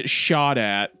going to get shot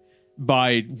at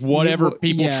by whatever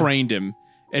people yeah. trained him.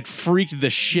 It freaked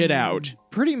the shit out.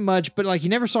 Pretty much, but like he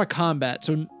never saw combat,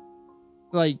 so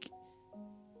like,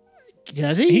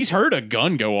 does he? He's heard a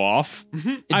gun go off.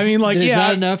 I mean, like, Is yeah.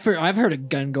 that enough for? I've heard a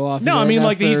gun go off. No, Is I that mean, enough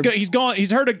like for-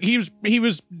 he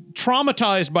was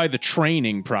traumatized by the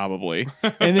training probably,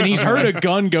 and then he's heard a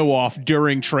gun go off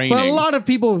during training. But a lot of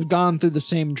people have gone through the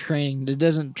same training. It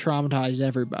doesn't traumatize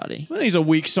everybody. Well, he's a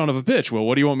weak son of a bitch. Well,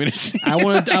 what do you want me to say? I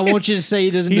want you to say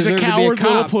he doesn't He's a deserve coward to be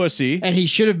a little cop, pussy. and he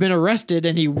should have been arrested,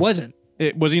 and he wasn't.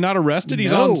 Was he not arrested?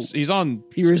 He's No. on.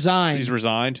 He resigned. He's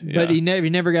resigned. but Yeah. he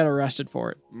never got arrested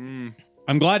for it.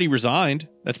 I'm glad he resigned.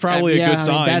 That's probably Yeah, a good I mean,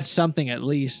 sign. that's something at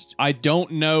least. I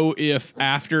don't know if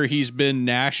after he's been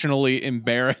nationally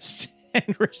embarrassed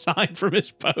and resigned from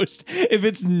his post, if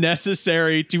it's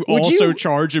necessary to Would also you-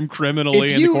 charge him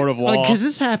criminally in the court of law. Because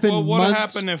this happened. Well, what would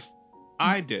months, happen if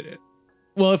I did it?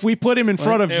 Well, if we put him in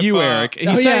front of If, you, Eric, he's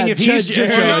oh, saying yeah, if he's judge the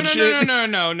Eric. judge.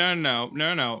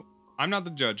 No. I'm not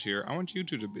the judge here. I want you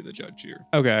two to be the judge here.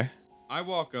 Okay. I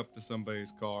walk up to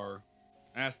somebody's car,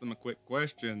 ask them a quick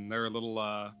question. They're a little,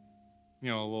 a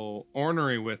little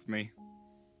ornery with me.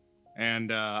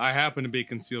 And I happen to be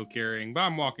concealed carrying, but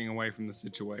I'm walking away from the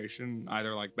situation,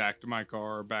 either like back to my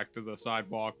car or back to the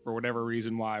sidewalk for whatever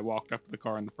reason why I walked up to the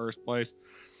car in the first place.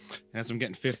 And as I'm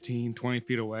getting 15, 20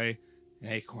 feet away, an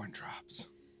acorn drops.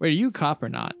 Wait, are you a cop or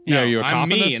not? Yeah, No, are you a cop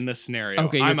I'm in me this? in this scenario.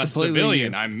 Okay, you're I'm a completely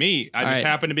civilian. you. I'm me. I All just right.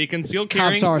 happen to be concealed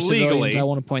carrying Cops are legally. civilians. I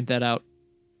want to point that out.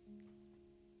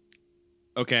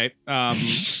 Okay. Go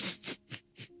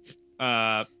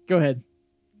ahead.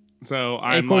 So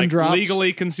I'm Acorn like drops.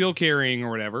 legally concealed carrying or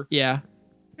whatever. Yeah.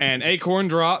 And acorn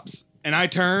drops, and I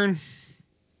turn,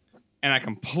 and I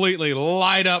completely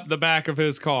light up the back of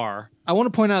his car. I want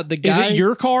to point out the guy. Is it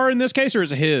your car in this case, or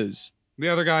is it his? The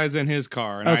other guy's in his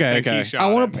car, and Okay, I think okay. he shot I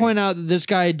want at to me. point out that this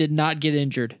guy did not get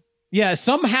injured. Yeah,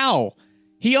 somehow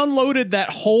he unloaded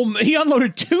he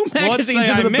unloaded 2 Well, let's magazines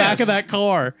say into I the back missed. of that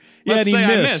car. Yeah, Let's and he say I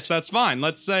missed. missed. That's fine.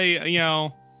 Let's say,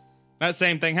 that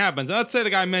same thing happens. Let's say the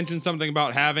guy mentioned something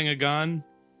about having a gun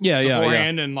Yeah.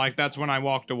 beforehand, and like that's when I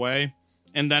walked away.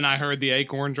 And then I heard the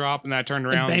acorn drop, and I turned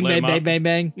around Bang, and lit bang, him bang, up. bang,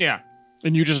 bang. Yeah.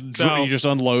 And you just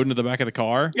So- unload into the back of the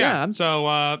car. Yeah, Yeah. I'm- So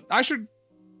I should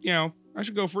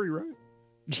go free, right?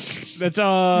 That's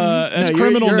No,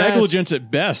 criminal your ass- negligence at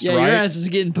best, Yeah, right? your ass is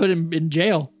getting put in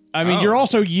jail. I mean, Oh. you're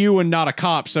also you and not a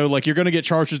cop, so like you're going to get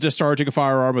charged with discharging a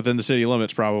firearm within the city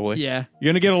limits, probably. Yeah. You're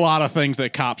going to get a lot of things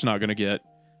that cops not going to get.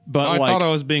 But I like thought I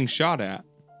was being shot at.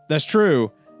 that's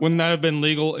true. Wouldn't that have been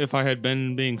legal if I had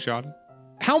been being shot at?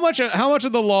 How much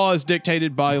of the law is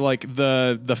dictated by like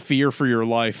the fear for your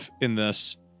life in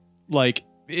this? Like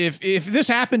if this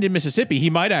happened in Mississippi, he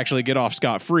might actually get off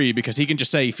scot free because he can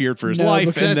just say he feared for his No, life.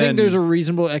 because And I then think there's a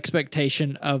reasonable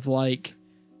expectation of like,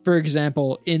 for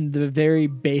example, in the very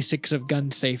basics of gun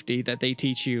safety that they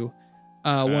teach you,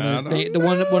 one of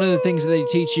the things that they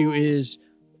teach you is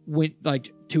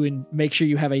when make sure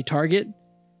you have a target,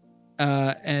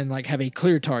 and like have a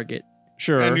clear target,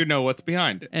 sure. And you know what's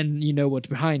behind it. and you know what's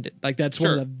behind it. Like that's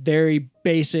Sure. one of the very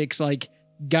basics. Like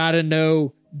gotta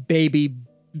know baby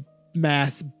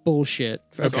math bullshit.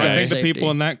 for So Okay. I think the safety.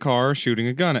 people in that car are shooting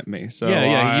a gun at me. So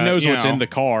yeah, he knows you what's know. in the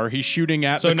car. He's shooting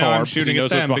at So the now car I'm because he shooting at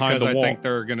knows what's them behind because the I wall.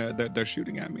 think they're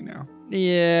shooting at me now.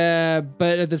 Yeah,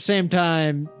 but at the same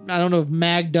time, I don't know if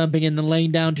mag dumping and then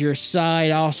laying down to your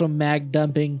side, also mag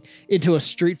dumping into a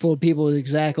street full of people is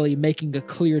exactly making a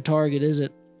clear target, is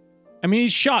it? I mean, he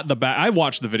shot the back. I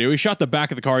watched the video. He shot the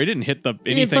back of the car. He didn't hit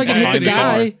He anything fucking hit behind the the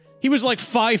guy. car. He was like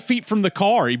 5 feet from the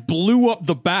car. He blew up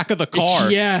the back of the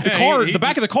car. Yeah. the Yeah, car. he- the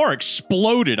back of the car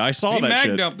exploded. I saw He that magged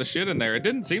shit. up the shit in there. It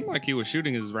didn't seem like he was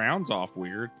shooting his rounds off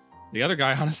weird. The other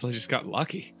guy honestly just got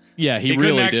lucky. Yeah, he couldn't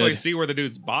really actually did. see where the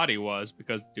dude's body was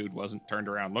because the dude wasn't turned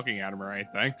around looking at him or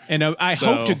anything. And I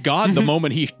hope to God the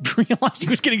moment he realized he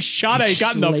was getting shot at, he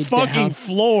got in the Laid fucking down.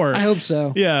 floor. I hope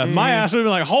so. Yeah, my ass would have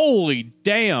been like, holy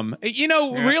damn. You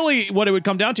know, really what it would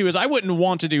come down to is I wouldn't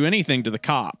want to do anything to the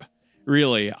cop.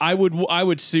 Really. I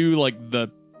would sue like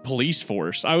the police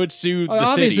force. I would sue the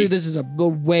Obviously, city. this is a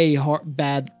way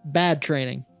bad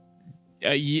training.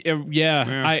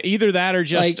 Yeah. Either that or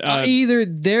just like either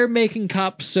they're making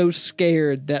cops so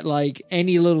scared that like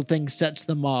any little thing sets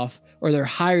them off, or they're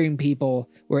hiring people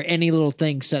where any little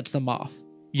thing sets them off.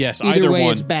 yes, Either way,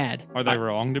 one. it's bad. Are they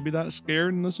wrong to be that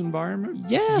scared in this environment?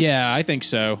 Yes. Yeah, I think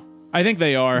so. I think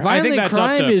they are. Violent I think that's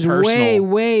crime up to is personal.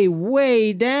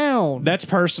 way down. That's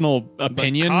personal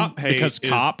opinion Cop hate because is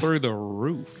cop. through the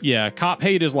roof. Yeah, cop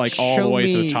hate is like all the Show way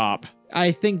to the me- top.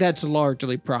 I think that's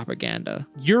largely propaganda.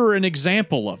 You're an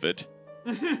example of it.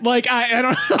 Like I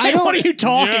don't. I don't- What are you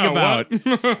talking Yeah, about?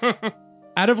 what?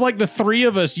 Out of like the three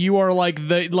of us, you are like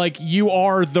you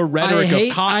are the rhetoric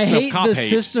of cop. I hate of cop the hate.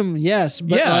 system, yes,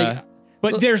 but Yeah. like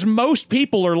But there's most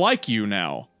people are like you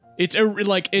now. It's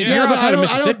like if yeah, you're but outside of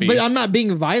Mississippi. but I'm not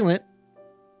being violent.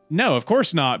 No, of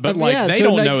course not. But But like yeah, they so,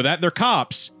 don't like- know that they're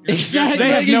cops. Exactly. They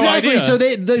have no exactly.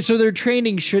 idea. So their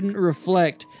training shouldn't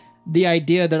reflect the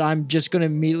idea that I'm just going to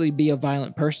immediately be a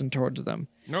violent person towards them.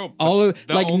 No, All of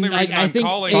the like only reason I I'm think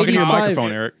calling Talking to your 85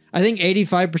 microphone, Eric. I think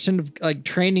 85% of like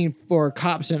training for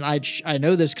cops, and I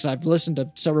know this because I've listened to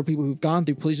several people who've gone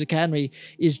through police academy,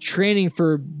 is training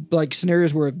for like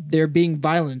scenarios where they're being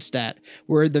violenced at,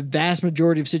 where the vast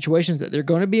majority of situations that they're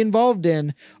going to be involved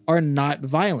in are not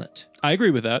violent. I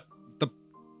agree with that.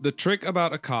 the trick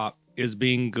about a cop is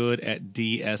being good at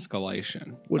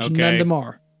de-escalation. Which okay? none of them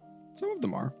are. Some of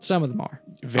them are. Some of them are.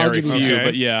 Very give few, you that.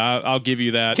 but yeah, I'll give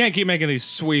you that. Can't keep making these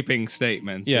sweeping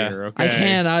statements Yeah. here, okay? I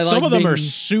can. I like Some of them being, are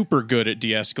super good at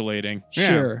de-escalating. Yeah.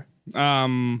 sure.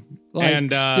 Like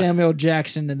And Samuel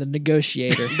Jackson in The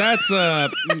Negotiator. that's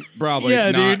probably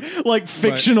Yeah, not. dude, like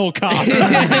fictional cop.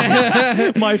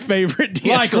 My favorite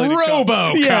de-escalating cop.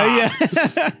 RoboCop.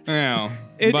 Yeah. Yeah.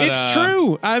 It's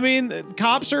true. I mean,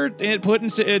 cops are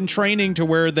put in training to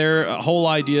where their whole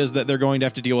idea is that they're going to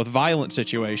have to deal with violent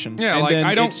situations. Yeah, and like then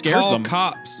I don't it scares call them.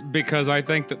 cops because I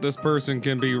think that this person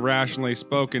can be rationally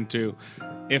spoken to.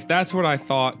 If that's what I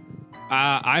thought,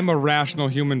 I'm a rational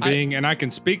human being and I can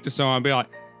speak to someone and be like,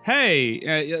 hey,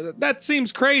 that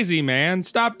seems crazy, man.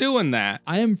 Stop doing that.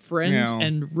 I am friends You know.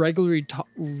 and regularly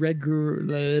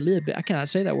I cannot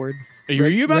say that word. Are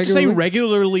you about to say regularly-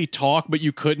 regularly talk, but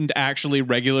you couldn't actually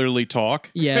regularly talk?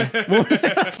 Yeah.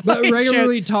 But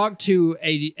regularly talk to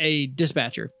a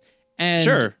dispatcher. And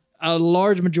Sure. a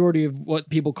large majority of what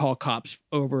people call cops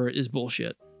over is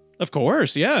bullshit. Of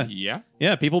course, yeah. Yeah.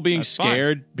 Yeah, people being That's fine.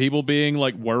 scared, people being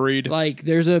like worried. Like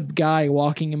there's a guy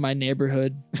walking in my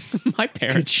neighborhood. My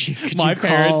parents Could my you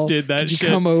parents call- did that could you shit.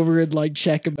 come over and like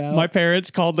check him out? My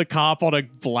parents called the cop on a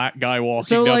black guy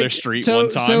walking down their street one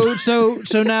time.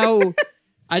 So now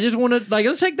I just want to like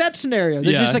let's take that scenario.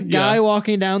 There's Yeah, just a guy yeah.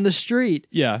 walking down the street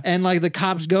Yeah. and like the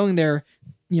cops going there,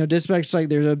 dispatch like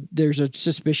there's a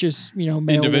suspicious, male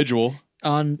Individual,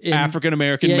 on in, African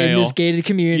American in male. this gated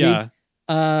community. Yeah.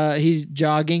 He's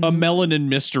jogging. A melanin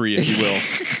mystery, if you will.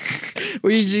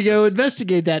 We should go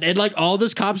investigate that. And like all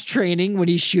this cops training when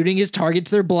he's shooting his targets,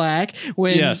 they're black.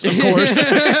 When Yes, of course.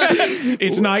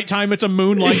 It's nighttime. It's a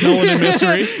moonlight melanin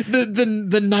mystery.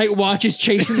 the night watch is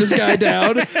chasing this guy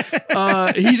down.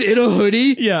 He's in a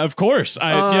hoodie. Yeah, of course.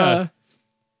 Yeah.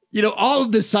 All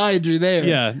of the sides are there.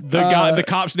 Yeah, the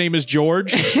cop's name is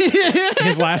George.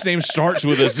 His last name starts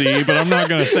with a Z, but I'm not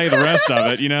going to say the rest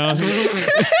of it.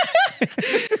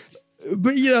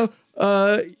 But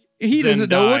he doesn't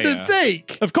know what to Zendaya.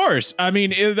 think. Of course. I mean,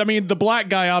 the black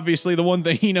guy, obviously, the one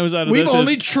thing he knows out of We've this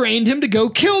only is. trained him to go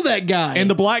kill that guy. And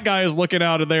the black guy is looking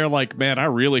out of there like, man, I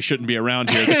really shouldn't be around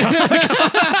here.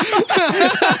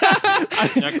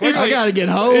 I gotta get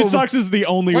home. It sucks is the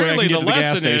only way I Clearly, can get the to the gas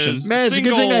lesson station. is Man, it's a good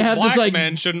single thing I have this, black like-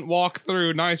 men shouldn't walk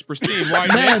through nice, pristine white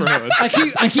Man, neighborhoods.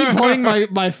 I keep pointing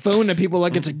my phone at people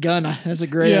like it's a gun. That's a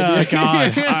great Yeah, idea.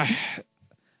 God.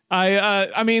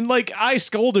 I mean, like, I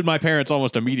scolded my parents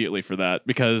almost immediately for that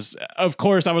because, of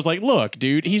course, I was like, look,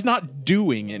 dude, he's not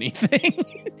doing anything.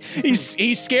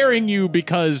 he's scaring you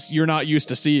because you're not used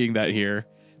to seeing that here.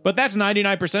 But that's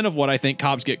 99% of what I think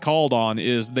cops get called on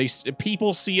is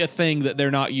people see a thing that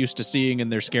they're not used to seeing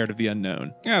and they're scared of the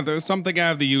unknown. Yeah, there's something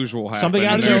out of the usual happen. Something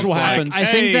out and of the they're usual just like, happens. I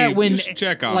think hey, that when just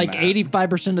check on like that.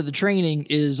 85% of the training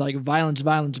is like violence.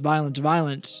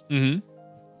 Mm-hmm.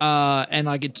 and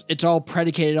like it's all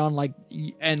predicated on like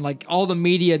and like all the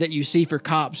media that you see for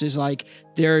cops is like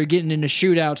they're getting into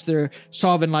shootouts, they're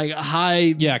solving like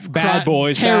high bad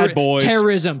boys,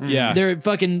 terrorism, yeah, they're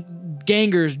fucking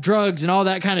gangers, drugs, and all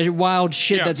that kind of wild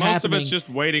shit that's most happening. of it's just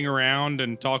waiting around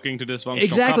and talking to dysfunctional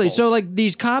exactly. couples. So like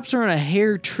these cops are on a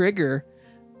hair trigger.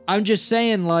 I'm just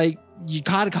saying, like, you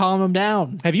gotta calm them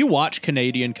down. Have you watched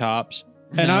Canadian Cops?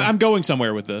 And No. I'm going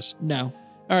somewhere with this. No.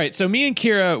 All right, so me and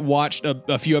Kira watched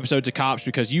a few episodes of Cops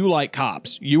because you like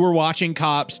Cops. You were watching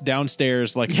Cops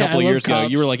downstairs like a couple I of years love ago.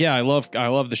 Cops. You were like, "Yeah, I love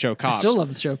the show Cops." I still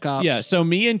love the show Cops. Yeah, so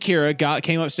me and Kira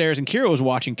came upstairs, and Kira was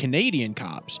watching Canadian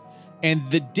Cops, and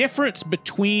the difference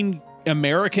between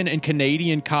American and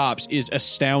Canadian cops is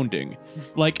astounding.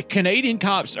 Like, Canadian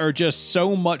cops are just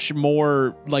so much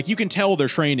more, like, you can tell their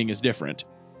training is different.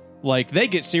 Like, they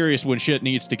get serious when shit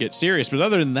needs to get serious, but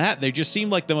other than that, they just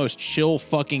seem like the most chill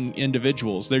fucking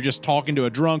individuals. They're just talking to a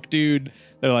drunk dude.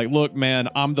 They're like, "Look, man,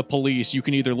 I'm the police. You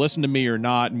can either listen to me or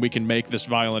not, and we can make this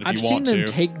violent if I've you want to." seen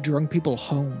them take drunk people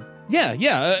home. Yeah.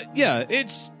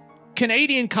 It's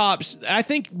Canadian cops. I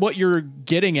think what you're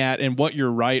getting at and what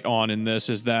you're right on in this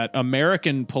is that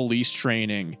American police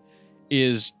training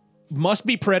must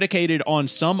be predicated on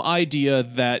some idea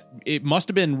that it must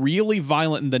have been really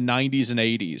violent in the 90s and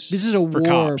 80s. This is a war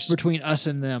cops. between us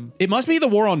and them. It must be the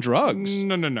war on drugs.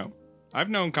 No. I've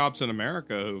known cops in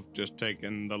America who've just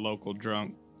taken the local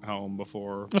drunk home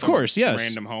before. Of course, yes.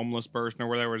 Random homeless person or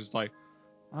whatever. Just like,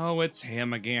 oh, it's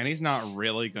him again. He's not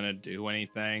really going to do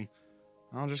anything.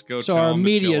 I'll just go So tell our him to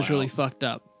media chill is really out. fucked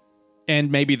up.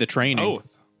 And maybe the training.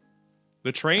 Both.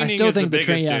 The training still is the think the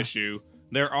biggest yeah. issue.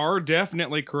 There are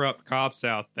definitely corrupt cops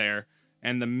out there,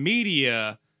 and the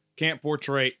media can't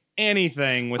portray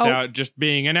anything without just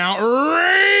being an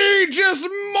outrageous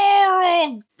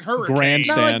moral hurricane.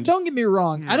 Grandstand. Now, like, don't get me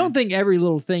wrong. I don't think every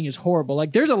little thing is horrible.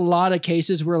 Like, there's a lot of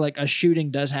cases where like a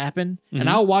shooting does happen, and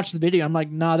I'll watch the video. I'm like,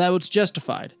 nah, that was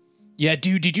justified. Yeah,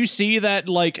 dude, did you see that?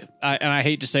 Like, and I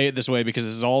hate to say it this way because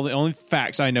this is all the only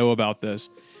facts I know about this.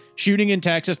 Shooting in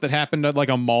Texas that happened at like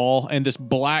a mall, and this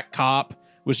black cop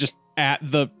was just at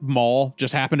the mall,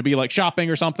 just happened to be like shopping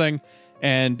or something,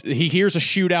 and he hears a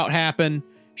shootout happen.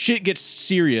 Shit gets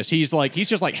serious. He's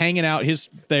just like hanging out.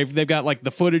 They've got like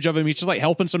the footage of him. He's just like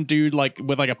helping some dude like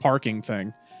with like a parking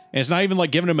thing. And it's not even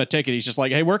like giving him a ticket. He's just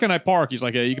like, "Hey, where can I park?" He's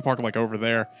like, "Yeah, you can park like over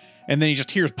there." And then he just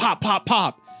hears pop, pop,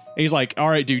 pop. And he's like, "All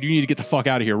right, dude, you need to get the fuck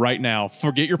out of here right now.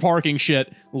 Forget your parking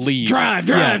shit. Leave. Drive.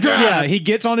 Yeah, he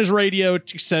gets on his radio,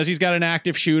 says he's got an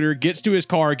active shooter, gets to his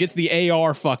car, gets the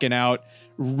AR fucking out,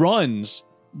 runs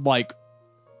like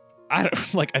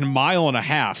a mile and a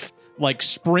half, like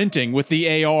sprinting with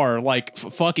the AR, like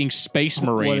fucking Space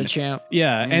Marine. What a champ.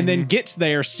 Yeah, and then gets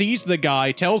there, sees the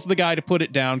guy, tells the guy to put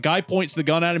it down. Guy points the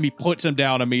gun at him, he puts him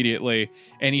down immediately,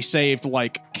 and he saved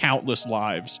like countless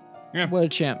lives. What a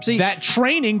champ. See, That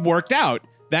training worked out.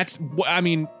 That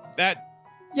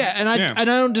yeah, and I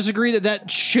don't disagree that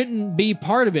shouldn't be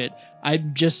part of it.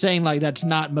 I'm just saying, like, that's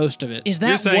not most of it. is You're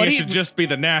that saying what it he should just be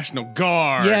the National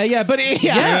Guard. but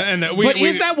And that we-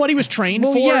 is that what he was trained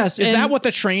Well, for? yes, Is and- that what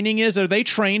the training is? Are they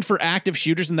trained for active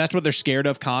shooters and that's what they're scared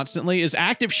of constantly? Is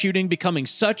active shooting becoming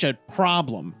such a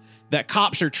problem that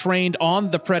cops are trained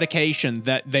on the predication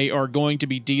that they are going to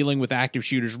be dealing with active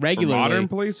shooters For regularly? modern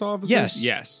police officers? Yes.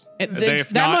 Yes. And If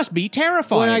that not- must be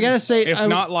terrifying. Well, and I gotta say, If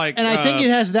not like, and I think it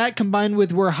has that combined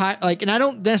with and I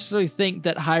don't necessarily think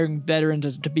that hiring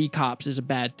veterans to be cops is a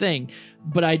bad thing,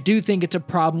 but I do think it's a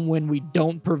problem when we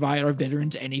don't provide our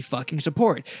veterans any fucking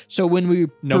support. So when we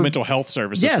mental health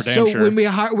services yes, for damn so sure.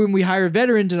 when we hire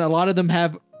veterans, and a lot of them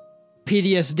have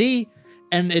PTSD,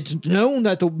 and it's known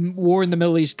that the war in the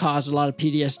Middle East caused a lot of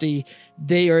PTSD.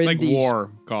 They are in like these war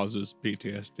causes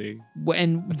PTSD.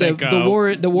 and I the think, war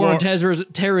on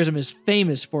terrorism is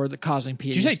famous for the causing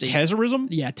PTSD. Did you say terrorism?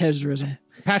 Yeah, terrorism.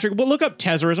 Patrick, well, look up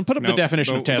terrorism. Put up the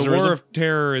definition of terrorism. The War of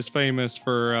Terror is famous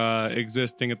for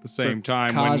existing at the same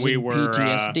time when we Causing were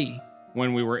PTSD.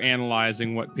 when we were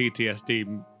analyzing what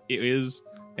PTSD is.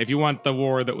 If you want the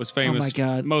war that was famous, Oh my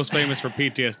God. most famous for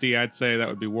PTSD, I'd say that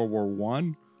would be World War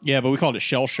One. Yeah, but we called it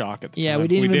shell shock at the Yeah, time. we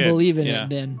didn't even did. believe in Yeah. it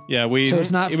then. Yeah, So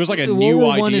it's not. It was like a World new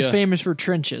War idea. One is famous for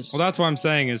trenches. Well, that's what I'm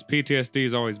saying is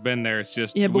PTSD's always been there. It's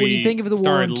just Yeah, but when we you think of the war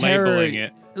started on terror, labeling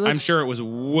it. I'm let's- sure it was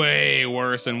way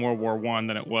worse in World War One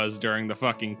than it was during the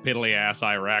fucking piddly ass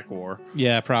Iraq War.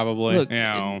 Yeah, probably. Look, You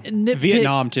know, nitpick,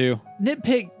 Vietnam too.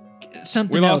 Nitpick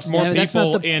something we else. lost more damn it. That's not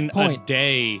people the in point. a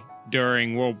day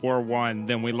during World War One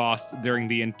than we lost during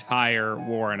the entire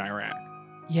war in Iraq.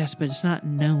 Yes, but it's not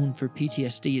known for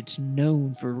PTSD. It's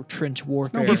known for trench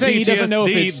warfare. He's saying he doesn't know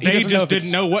if it's... They just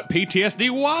didn't know what PTSD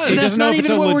was. He That's doesn't know not if it's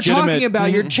even a what we're talking legitimate-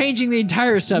 about. You're changing the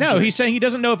entire subject. No, he's saying he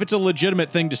doesn't know if it's a legitimate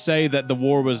thing to say that the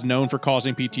war was known for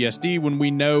causing PTSD when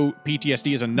we know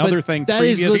PTSD is another But thing that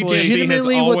is previously.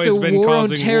 legitimately PTSD has what the always been war on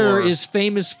causing terror war. is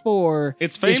famous for.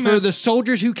 It's Is for famous- the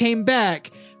soldiers who came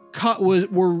back,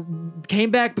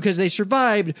 came back because they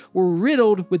survived, were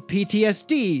riddled with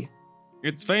PTSD.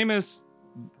 It's famous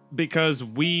because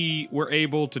we were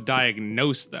able to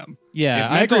diagnose them. Yeah,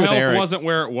 If I mental agree with health Eric. wasn't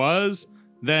where it was,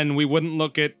 then we wouldn't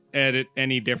look at it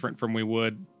any different from we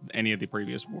would any of the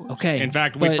previous wars. Okay, In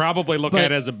fact, we but- probably look but-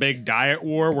 at it as a big diet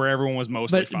war where everyone was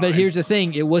mostly fine. But here's the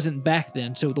thing: it wasn't back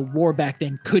then, so the war back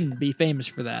then couldn't be famous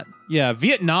for that. Yeah,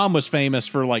 Vietnam was famous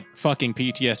for like fucking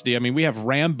PTSD. I mean, we have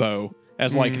Rambo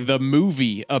as like the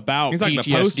movie about He's like PTSD.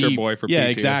 the poster boy for yeah, PTSD.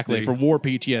 exactly, for war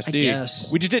PTSD. I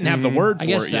guess. We just didn't have the word for I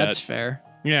guess it that's yet. fair.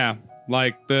 Yeah,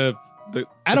 like the Out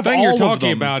the of thing all you're of talking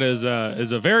them- about is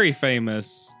a very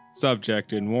famous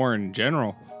subject in war in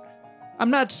general. I'm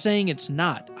not saying it's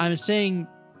not. I'm saying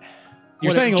You're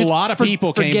whatever, saying a just lot of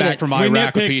people came forget back it. from We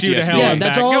Iraq with nitpicked you to PTSD. hell Yeah, and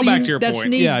that's back. all. Go you, back to your that's point.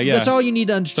 Need, Yeah, yeah. That's all you need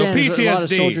to So understand. is that a lot of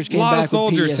soldiers PTSD, came a lot back of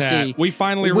soldiers with PTSD. had. We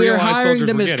finally We're realized hiring soldiers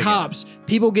them were as getting cops.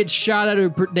 People get shot at,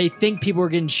 or they think people are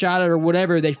getting shot at, or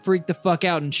whatever. They freak the fuck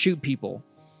out and shoot people.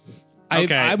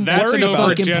 Okay, I'm that's worried an about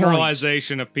fucking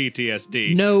overgeneralization of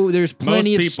PTSD. No, there's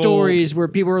plenty of people- stories where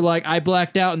people are like, I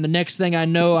blacked out, and the next thing I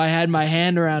know, I had my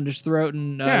hand around his throat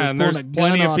and Yeah, and pulling there's a gun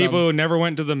plenty of on people him. who never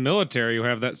went to the military who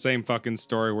have that same fucking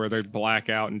story where they black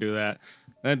out and do that.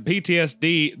 And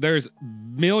PTSD, there's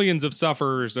millions of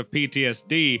sufferers of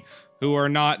PTSD who are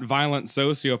not violent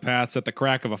sociopaths at the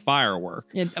crack of a firework.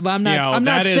 But I'm not. You know, I'm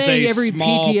not that is saying a every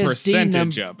small PTSD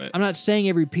percentage of it. I'm not saying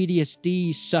every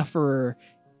PTSD sufferer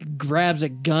grabs a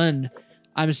gun.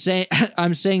 I'm saying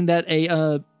I'm saying that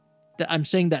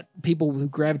people who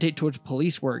gravitate towards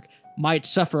police work might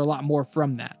suffer a lot more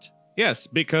from that. Yes,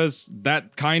 because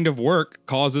that kind of work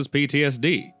causes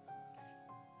PTSD.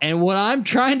 And what I'm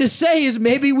trying to say is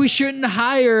maybe we shouldn't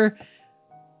hire,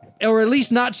 or at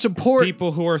least not support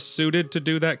People who are suited to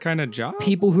do that kind of job.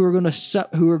 people who are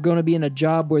going to be in a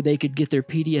job where they could get their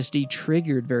PTSD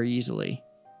triggered very easily.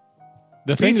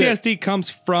 The thing that- PTSD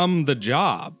comes from the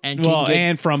job. And can well, get-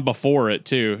 and from before it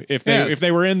too. If Yes.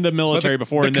 they were in the military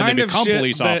before and then they kind of become shit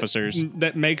police that- officers.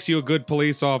 that makes you a good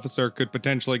police officer could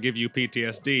potentially give you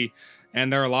PTSD.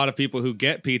 And there are a lot of people who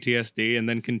get PTSD and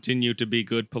then continue to be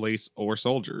good police or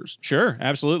soldiers. Sure,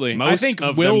 absolutely. I Most think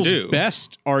of them Will's do.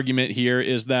 best argument here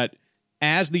is that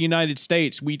as the United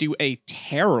States, we do a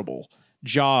terrible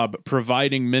job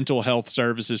providing mental health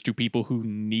services to people who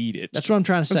need it. That's what I'm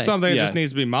trying to That's say. something that Yeah. just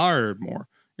needs to be monitored more.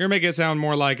 You're making it sound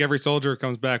more like every soldier who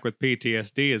comes back with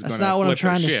PTSD is going That's to not what I'm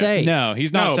trying to say. No,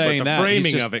 he's not No, saying but the that. He's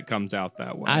framing just- of it comes out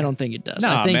that way. I don't think it does.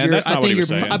 Nah, I think man, you're, that's not I what think he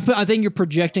was you're, saying. I think you're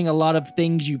projecting a lot of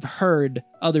things you've heard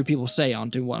other people say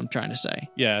onto what I'm trying to say.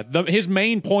 Yeah, his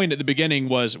main point at the beginning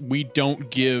was we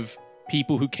don't give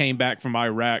people who came back from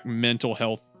Iraq mental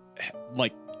health,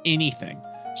 like anything,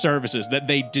 services that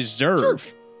they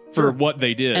deserve for what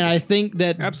they did. And I think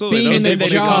that Absolutely. being Those in a people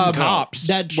become job cops,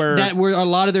 that where- where a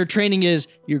lot of their training is,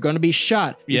 you're going to be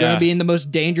shot. You're Yeah. going to be in the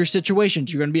most dangerous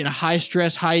situations. You're going to be in a high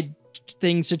stress, high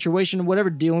thing situation, whatever,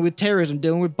 dealing with terrorism,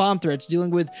 dealing with bomb threats, dealing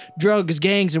with drugs,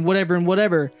 gangs, and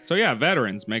whatever. So yeah,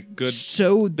 veterans make good.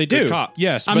 So they good do, cops.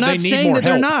 yes, I'm but not they need saying more that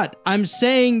help. they're not. I'm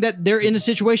saying that they're in a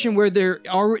situation where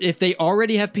if they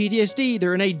already have PTSD,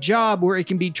 they're in a job where it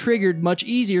can be triggered much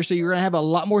easier. So you're going to have a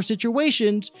lot more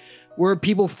situations where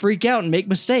people freak out and make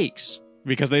mistakes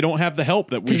because they don't have the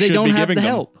help that we because should they don't be have giving the them.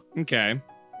 help. Okay.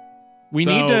 We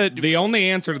So need to. The only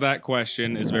answer to that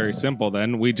question is very simple.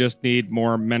 Then we just need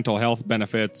more mental health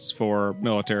benefits for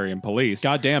military and police.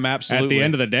 Goddamn, absolutely. At the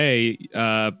end of the day,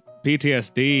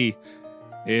 PTSD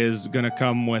is going to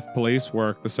come with police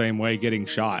work the same way getting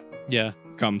shot yeah,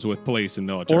 comes with police and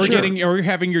military. or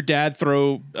having your dad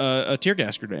throw a tear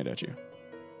gas grenade at you.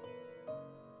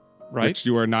 Right, Which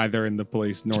you are neither in the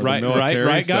police nor right, the military.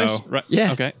 right, guys. so- Right.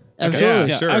 Yeah. Okay. Absolutely.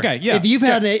 Yeah, sure. Okay. Yeah. If you've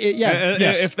had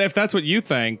Yes. If that's what you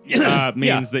think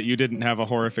means that you didn't have a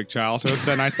horrific childhood,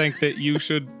 then I think that you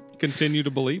should continue to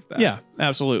believe that. Yeah.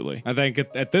 Absolutely. I think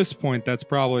at this point, that's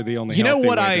probably the only You know healthy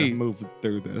what way I- to move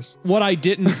through this. What I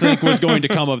didn't think was going to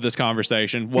come of this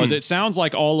conversation was it sounds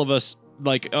like all of us,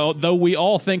 though we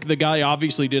all think the guy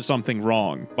obviously did something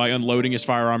wrong by unloading his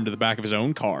firearm to the back of his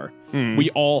own car, we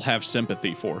all have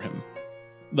sympathy for him.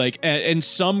 Like, in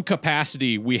some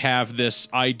capacity, we have this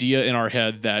idea in our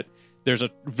head that there's a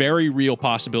very real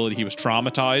possibility he was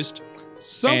traumatized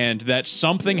and that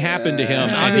something happened to him.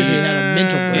 Obviously, he had a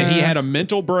mental break. And he had a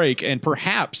mental break. And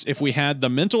perhaps if we had the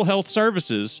mental health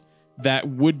services that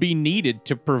would be needed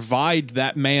to provide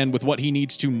that man with what he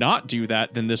needs to not do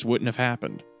that, then this wouldn't have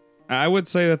happened. I would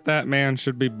say that man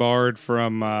should be barred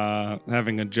from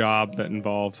having a job that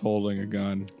involves holding a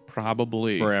gun.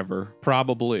 Probably. Forever.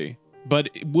 Probably. But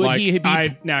would he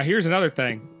be... Now, here's another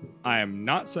thing. I am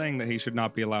not saying that he should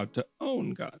not be allowed to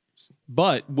own guns.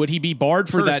 But would he be barred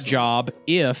for that job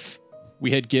if we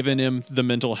had given him the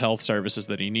mental health services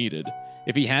that he needed?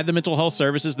 If he had the mental health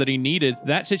services that he needed,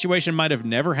 that situation might have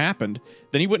never happened.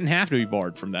 Then he wouldn't have to be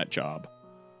barred from that job.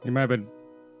 He might have been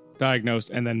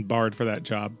diagnosed and then barred for that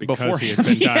job because he had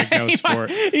been diagnosed for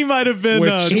it. He might have been it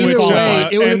would have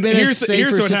been a safer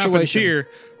here's what happens situation. here.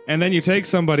 And then you take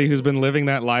somebody who's been living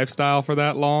that lifestyle for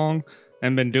that long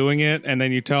and been doing it, and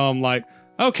then you tell them, like,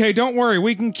 okay, don't worry,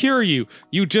 we can cure you.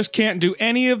 You just can't do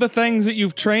any of the things that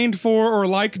you've trained for or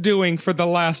like doing for the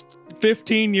last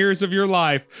 15 years of your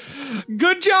life.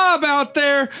 Good job out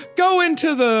there. Go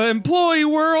into the employee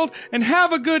world and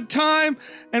have a good time.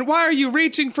 And why are you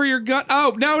reaching for your gun?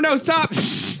 Oh, no, stop.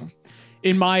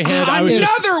 In my head, I was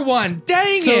another one.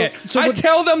 Dang it. I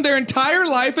tell them their entire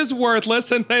life is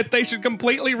worthless and that they should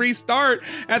completely restart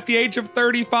at the age of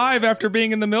 35 after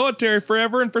being in the military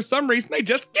forever. And for some reason, they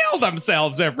just kill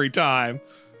themselves every time.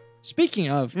 Speaking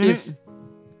of, if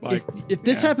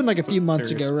this happened like a few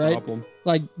months ago, right? Problem.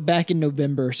 Like back in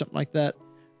November or something like that.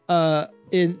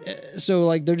 So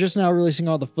like they're just now releasing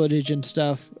all the footage and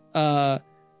stuff.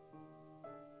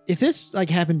 If this like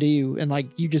happened to you and like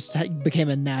you just became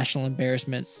a national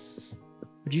embarrassment,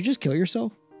 would you just kill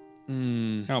yourself? I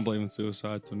don't believe in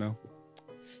suicide, so no.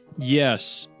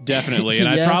 Yes, definitely. And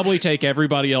I'd probably take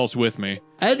everybody else with me.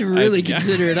 I had to really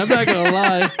consider it. I'm not going to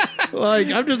lie. Like,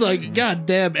 I'm just like, God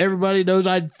damn, everybody knows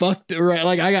I'd fucked it right.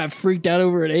 Like, I got freaked out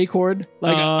over an acorn.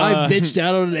 Like, I bitched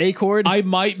out on an acorn. I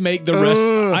might make the rest.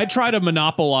 I try to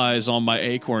monopolize on my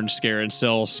acorn scare and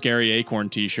sell scary acorn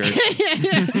t-shirts.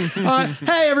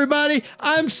 Hey, everybody,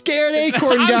 I'm scared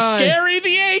acorn guy. I'm Scary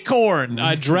the Acorn.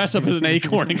 I dress up as an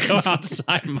acorn and go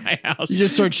outside my house. You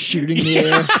just start shooting the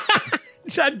air.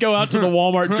 I'd go out to the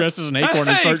Walmart dressed as an acorn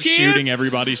and start shooting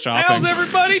everybody shopping. How's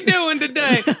everybody doing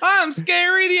today? I'm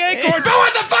Scary the Acorn.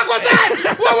 What the fuck was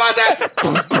that? What was it?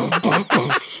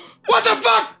 What the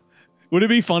fuck? Would it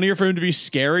be funnier for him to be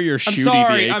Scary or Shooty the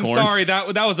Acorn? I'm sorry.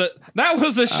 That was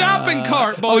a shopping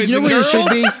cart, boys you know and what it girls. should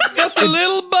be? Just a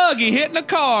little buggy hitting a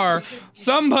car.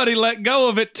 Somebody let go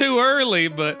of it too early,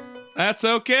 but that's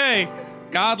okay.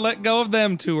 God let go of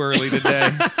them too early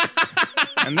today.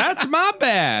 And that's my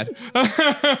bad.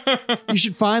 You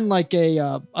should find like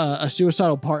a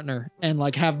suicidal partner and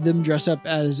like have them dress up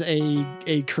as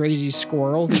a crazy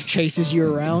squirrel that chases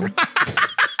you around.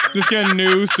 Just get a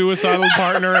new suicidal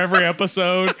partner every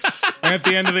episode. And at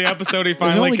the end of the episode, he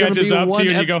finally catches up to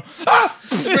you and you go, ah!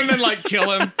 And then like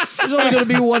kill him. There's only going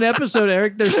to be one episode,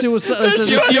 Eric. There's suicide. It's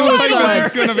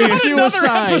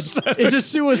a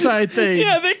suicide thing.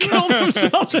 Yeah, they kill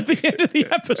themselves at the end of the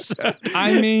episode.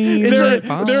 I mean,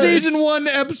 it's season 1,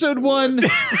 episode 1. We're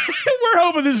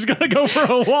hoping this is going to go for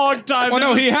a long time. Well,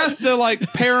 no, he has to like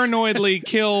paranoidly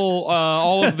kill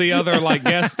all of the other like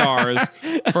guest stars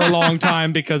for a long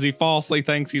time because he falsely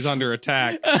thinks he's under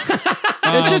attack.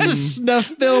 It's just a snuff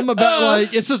film about like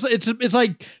it's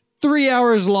like 3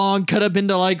 hours long, cut up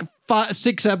into like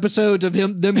 6 episodes of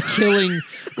them killing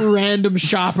random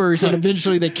shoppers, and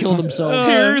eventually they kill themselves.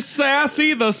 Here's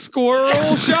Sassy the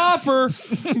squirrel shopper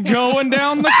going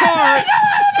down the cart.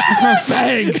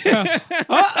 Bang!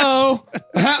 Uh-oh,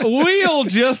 that wheel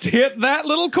just hit that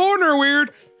little corner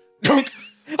weird.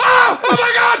 Oh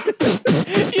my God!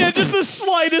 Yeah, just the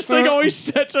slightest thing always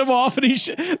sets him off, and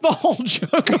the whole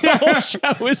joke of the whole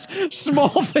show is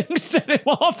small things set him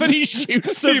off, and he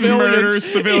shoots civilians. He murders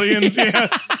civilians.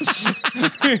 Yes.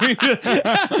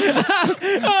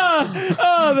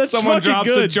 That's someone drops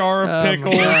good. a jar of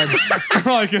pickles,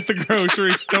 like at the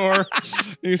grocery store.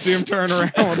 You see him turn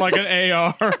around with like an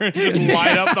AR and just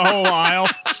light up the whole aisle.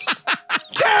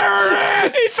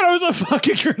 Terrorist! He throws a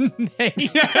fucking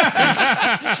grenade.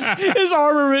 His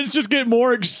armaments just get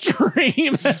more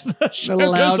extreme as the show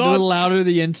goes on. The louder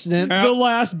the incident. The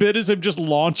last bit is him just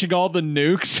launching all the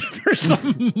nukes for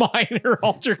some minor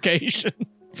altercation.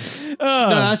 No,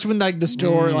 that's when like the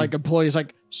store like employee's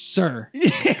like, "Sir."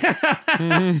 Yeah.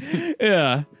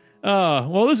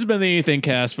 Well, this has been the Anything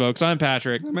Cast, folks. I'm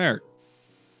Patrick. I'm Eric.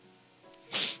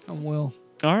 I'm Will.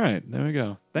 All right, there we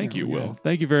go. Thank you, Will.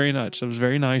 Thank you very much. That was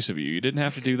very nice of you. You didn't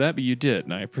have to do that, but you did,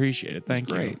 and I appreciate it. Thank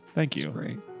you. Great. Thank you. That's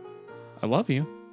great. I love you.